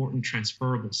and important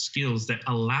transferable skills that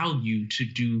allow you to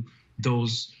do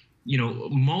those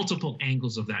multiple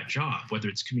angles of that job, whether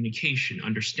it's communication,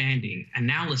 understanding,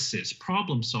 analysis,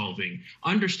 problem solving,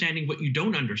 understanding what you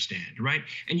don't understand, right?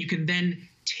 And you can then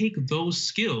take those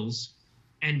skills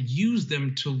and use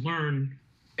them to learn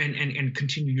and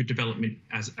continue your development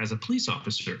as a police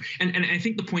officer. And I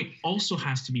think the point also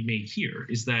has to be made here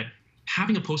is that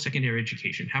having a post-secondary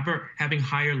education, having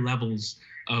higher levels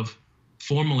of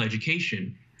formal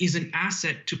education is an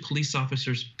asset to police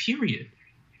officers, period,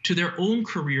 to their own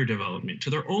career development, to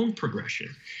their own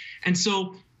progression. And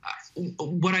so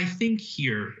what I think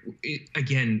here,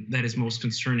 again, that is most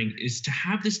concerning is to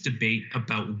have this debate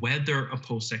about whether a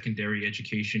post-secondary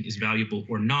education is valuable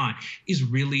or not is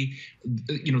really,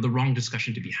 the wrong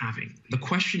discussion to be having. The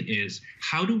question is,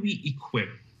 how do we equip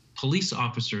police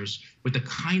officers with the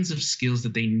kinds of skills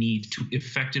that they need to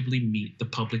effectively meet the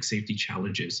public safety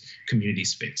challenges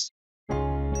communities face?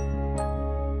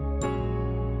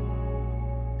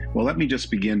 Well, let me just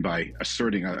begin by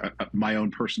asserting my own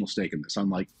personal stake in this.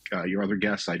 Unlike your other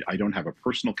guests, I don't have a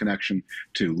personal connection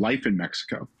to life in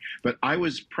Mexico, but I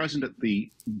was present at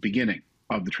the beginning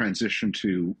of the transition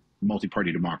to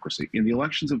multi-party democracy. In the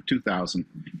elections of 2000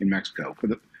 in Mexico, for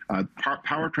the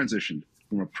power transitioned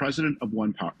from a president of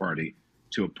one party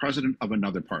to a president of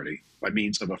another party by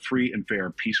means of a free and fair,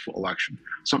 peaceful election,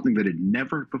 something that had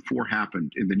never before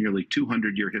happened in the nearly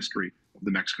 200-year history of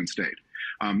the Mexican state.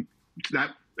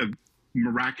 That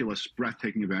miraculous,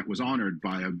 breathtaking event was honored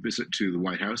by a visit to the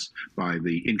White House by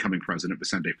the incoming president,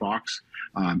 Vicente Fox,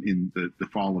 in the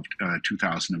fall of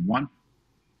 2001.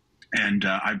 And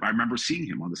I remember seeing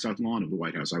him on the south lawn of the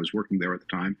White House. I was working there at the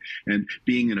time, and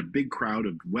being in a big crowd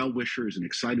of well-wishers and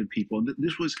excited people. And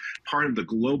this was part of the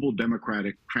global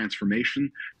democratic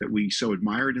transformation that we so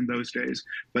admired in those days.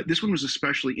 But this one was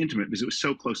especially intimate because it was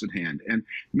so close at hand. And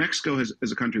Mexico is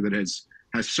a country that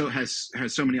has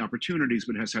so many opportunities,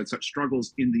 but has had such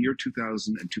struggles. In the year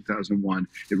 2000 and 2001,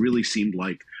 it really seemed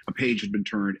like a page had been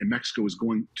turned, and Mexico was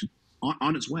going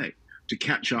on its way to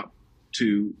catch up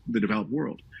to the developed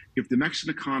world. If the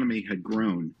Mexican economy had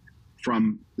grown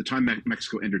from the time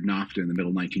Mexico entered NAFTA in the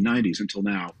middle 1990s until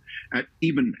now, at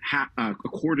even a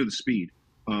quarter the speed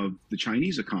of the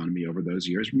Chinese economy over those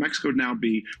years, Mexico would now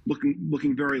be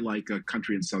looking very like a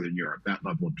country in Southern Europe, that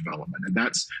level of development. And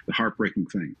that's the heartbreaking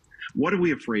thing. What are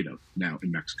we afraid of now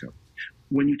in Mexico?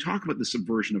 When you talk about the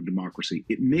subversion of democracy,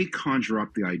 it may conjure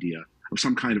up the idea of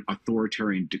some kind of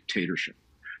authoritarian dictatorship.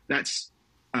 That's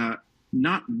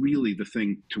not really the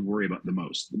thing to worry about the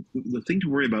most. The thing to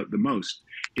worry about the most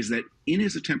is that in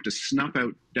his attempt to snuff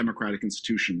out democratic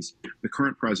institutions, the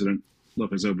current president,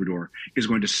 López Obrador, is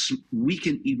going to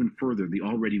weaken even further the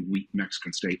already weak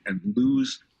Mexican state and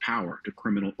lose power to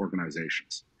criminal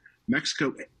organizations.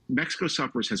 Mexico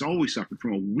has always suffered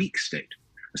from a weak state,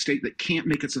 a state that can't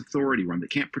make its authority run,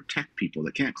 that can't protect people,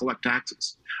 that can't collect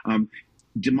taxes.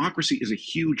 Democracy is a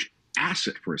huge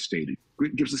asset for a state.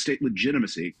 It gives the state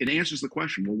legitimacy. It answers the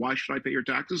question, well, why should I pay your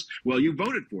taxes? Well, you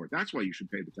voted for it. That's why you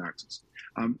should pay the taxes.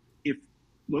 If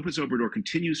López Obrador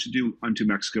continues to do unto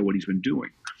Mexico what he's been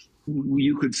doing,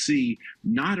 you could see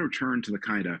not a return to the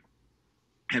kind of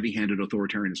heavy-handed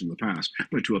authoritarianism of the past,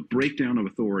 but to a breakdown of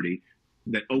authority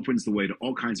that opens the way to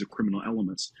all kinds of criminal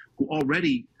elements who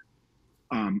already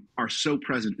are so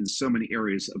present in so many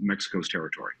areas of Mexico's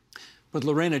territory. But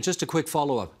Lorena, just a quick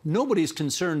follow-up. Nobody's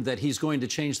concerned that he's going to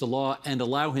change the law and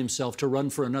allow himself to run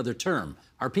for another term.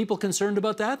 Are people concerned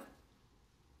about that?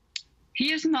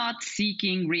 He is not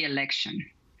seeking re-election.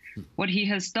 What he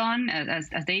has done, as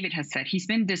David has said, he's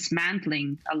been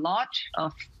dismantling a lot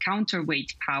of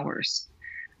counterweight powers.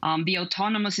 The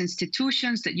autonomous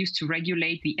institutions that used to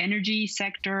regulate the energy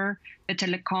sector, the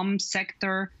telecom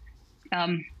sector.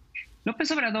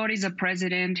 López Obrador is a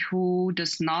president who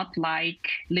does not like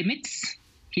limits.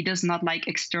 He does not like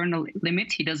external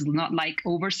limits. He does not like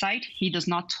oversight. He does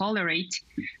not tolerate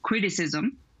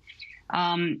criticism.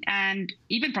 And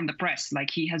even from the press,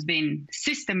 like he has been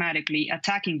systematically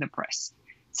attacking the press.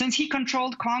 Since he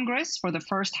controlled Congress for the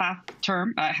first half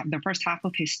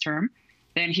of his term,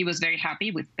 then he was very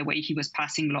happy with the way he was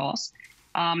passing laws.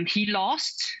 He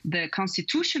lost the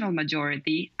constitutional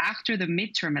majority after the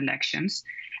midterm elections,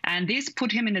 and this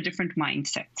put him in a different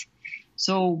mindset.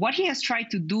 So what he has tried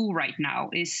to do right now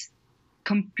is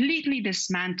completely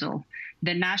dismantle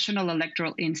the National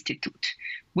Electoral Institute,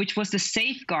 which was the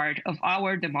safeguard of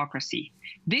our democracy.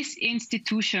 This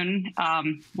institution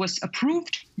was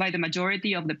approved by the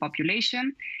majority of the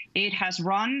population. It has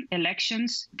run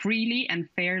elections freely and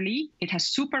fairly. It has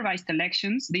supervised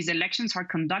elections. These elections are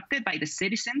conducted by the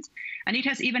citizens, and it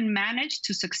has even managed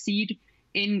to succeed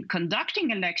in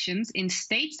conducting elections in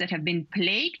states that have been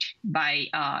plagued by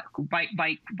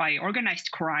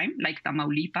organized crime, like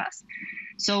Tamaulipas.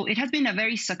 So it has been a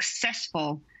very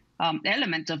successful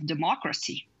element of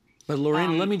democracy. But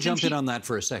Lorraine, let me jump in on that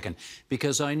for a second,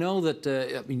 because I know that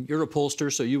you're a pollster,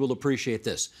 so you will appreciate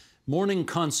this. Morning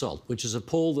Consult, which is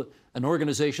an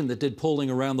organization that did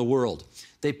polling around the world,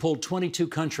 they polled 22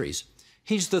 countries.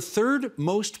 He's the third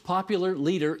most popular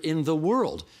leader in the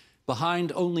world,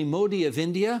 behind only Modi of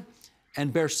India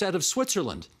and Berset of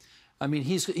Switzerland. I mean,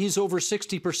 he's over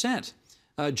 60%.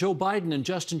 Joe Biden and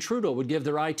Justin Trudeau would give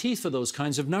their eye teeth for those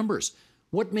kinds of numbers.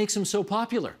 What makes him so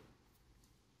popular?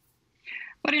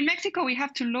 But in Mexico, we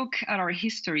have to look at our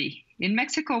history. In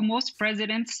Mexico, most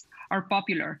presidents are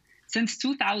popular. Since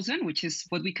 2000, which is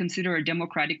what we consider a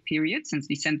democratic period, since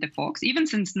Vicente Fox, even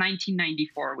since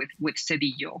 1994 with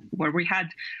Cedillo, where we had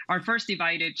our first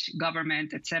divided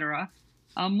government, etc.,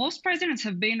 Most presidents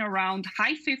have been around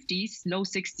high 50s, low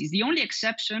 60s. The only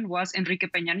exception was Enrique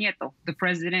Peña Nieto, the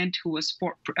president who was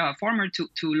former to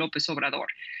López Obrador.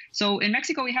 So in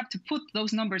Mexico, we have to put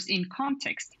those numbers in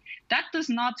context. That does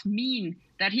not mean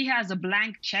that he has a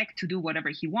blank check to do whatever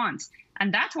he wants.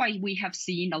 And that's why we have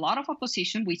seen a lot of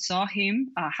opposition. We saw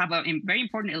him have a very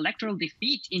important electoral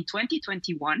defeat in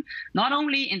 2021, not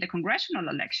only in the congressional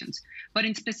elections, but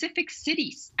in specific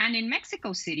cities and in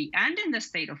Mexico City and in the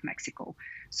state of Mexico.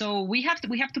 So we have to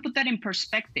put that in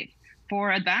perspective.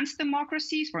 For advanced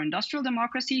democracies, for industrial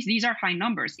democracies, these are high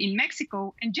numbers. In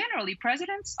Mexico, and generally,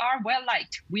 presidents are well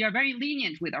liked. We are very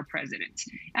lenient with our presidents,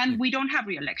 and we don't have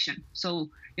re-election. So,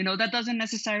 that doesn't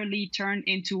necessarily turn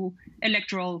into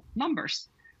electoral numbers.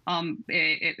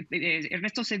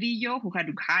 Ernesto Zedillo, who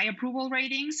had high approval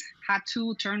ratings, had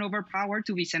to turn over power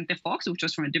to Vicente Fox, which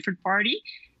was from a different party,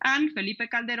 and Felipe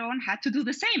Calderón had to do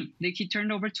the same. He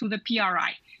turned over to the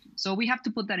PRI. So we have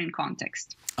to put that in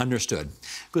context. Understood.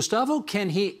 Gustavo, can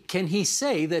he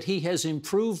say that he has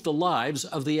improved the lives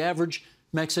of the average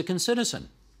Mexican citizen?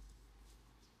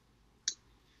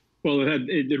 Well,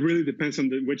 it really depends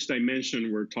on which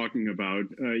dimension we're talking about.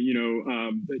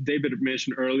 David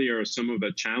mentioned earlier some of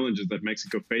the challenges that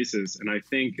Mexico faces, and I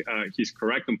think he's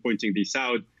correct in pointing these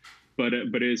out. But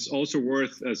it's also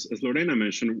worth, as Lorena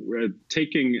mentioned,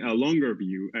 taking a longer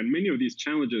view. And many of these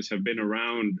challenges have been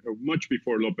around much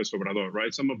before López Obrador,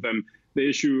 right? Some of them, the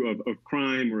issue of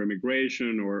crime or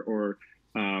immigration or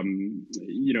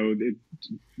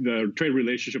the trade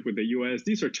relationship with the U.S.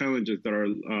 These are challenges that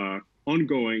are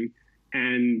ongoing,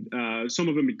 and some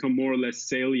of them become more or less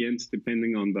salient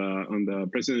depending on the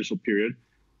presidential period.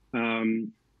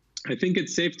 I think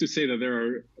it's safe to say that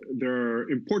there are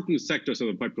important sectors of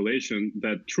the population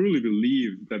that truly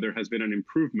believe that there has been an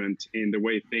improvement in the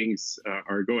way things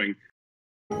are going.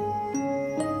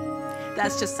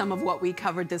 That's just some of what we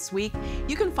covered this week.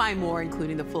 You can find more,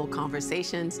 including the full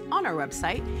conversations, on our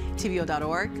website,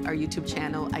 TVO.org, our YouTube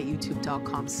channel at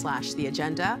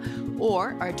youtube.com/theagenda,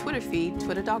 or our Twitter feed,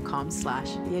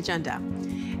 twitter.com/theagenda.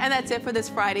 And that's it for this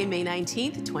Friday, May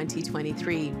 19th,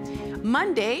 2023.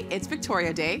 Monday, it's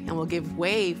Victoria Day, and we'll give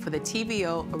way for the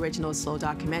TVO original slow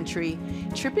documentary,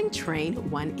 Tripping Train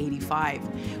 185,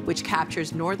 which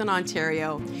captures Northern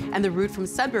Ontario and the route from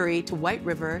Sudbury to White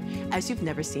River as you've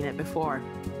never seen it before.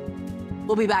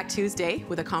 We'll be back Tuesday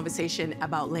with a conversation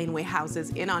about laneway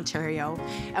houses in Ontario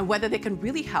and whether they can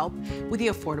really help with the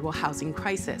affordable housing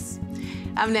crisis.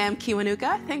 I'm Nam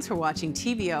Kiwanuka. Thanks for watching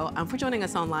TVO and for joining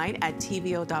us online at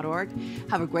TVO.org.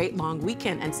 Have a great long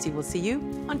weekend, and Steve will see you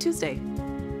on Tuesday.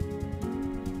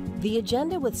 The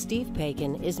Agenda with Steve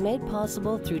Paikin is made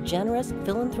possible through generous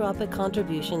philanthropic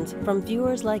contributions from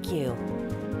viewers like you.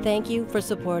 Thank you for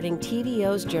supporting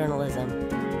TVO's journalism.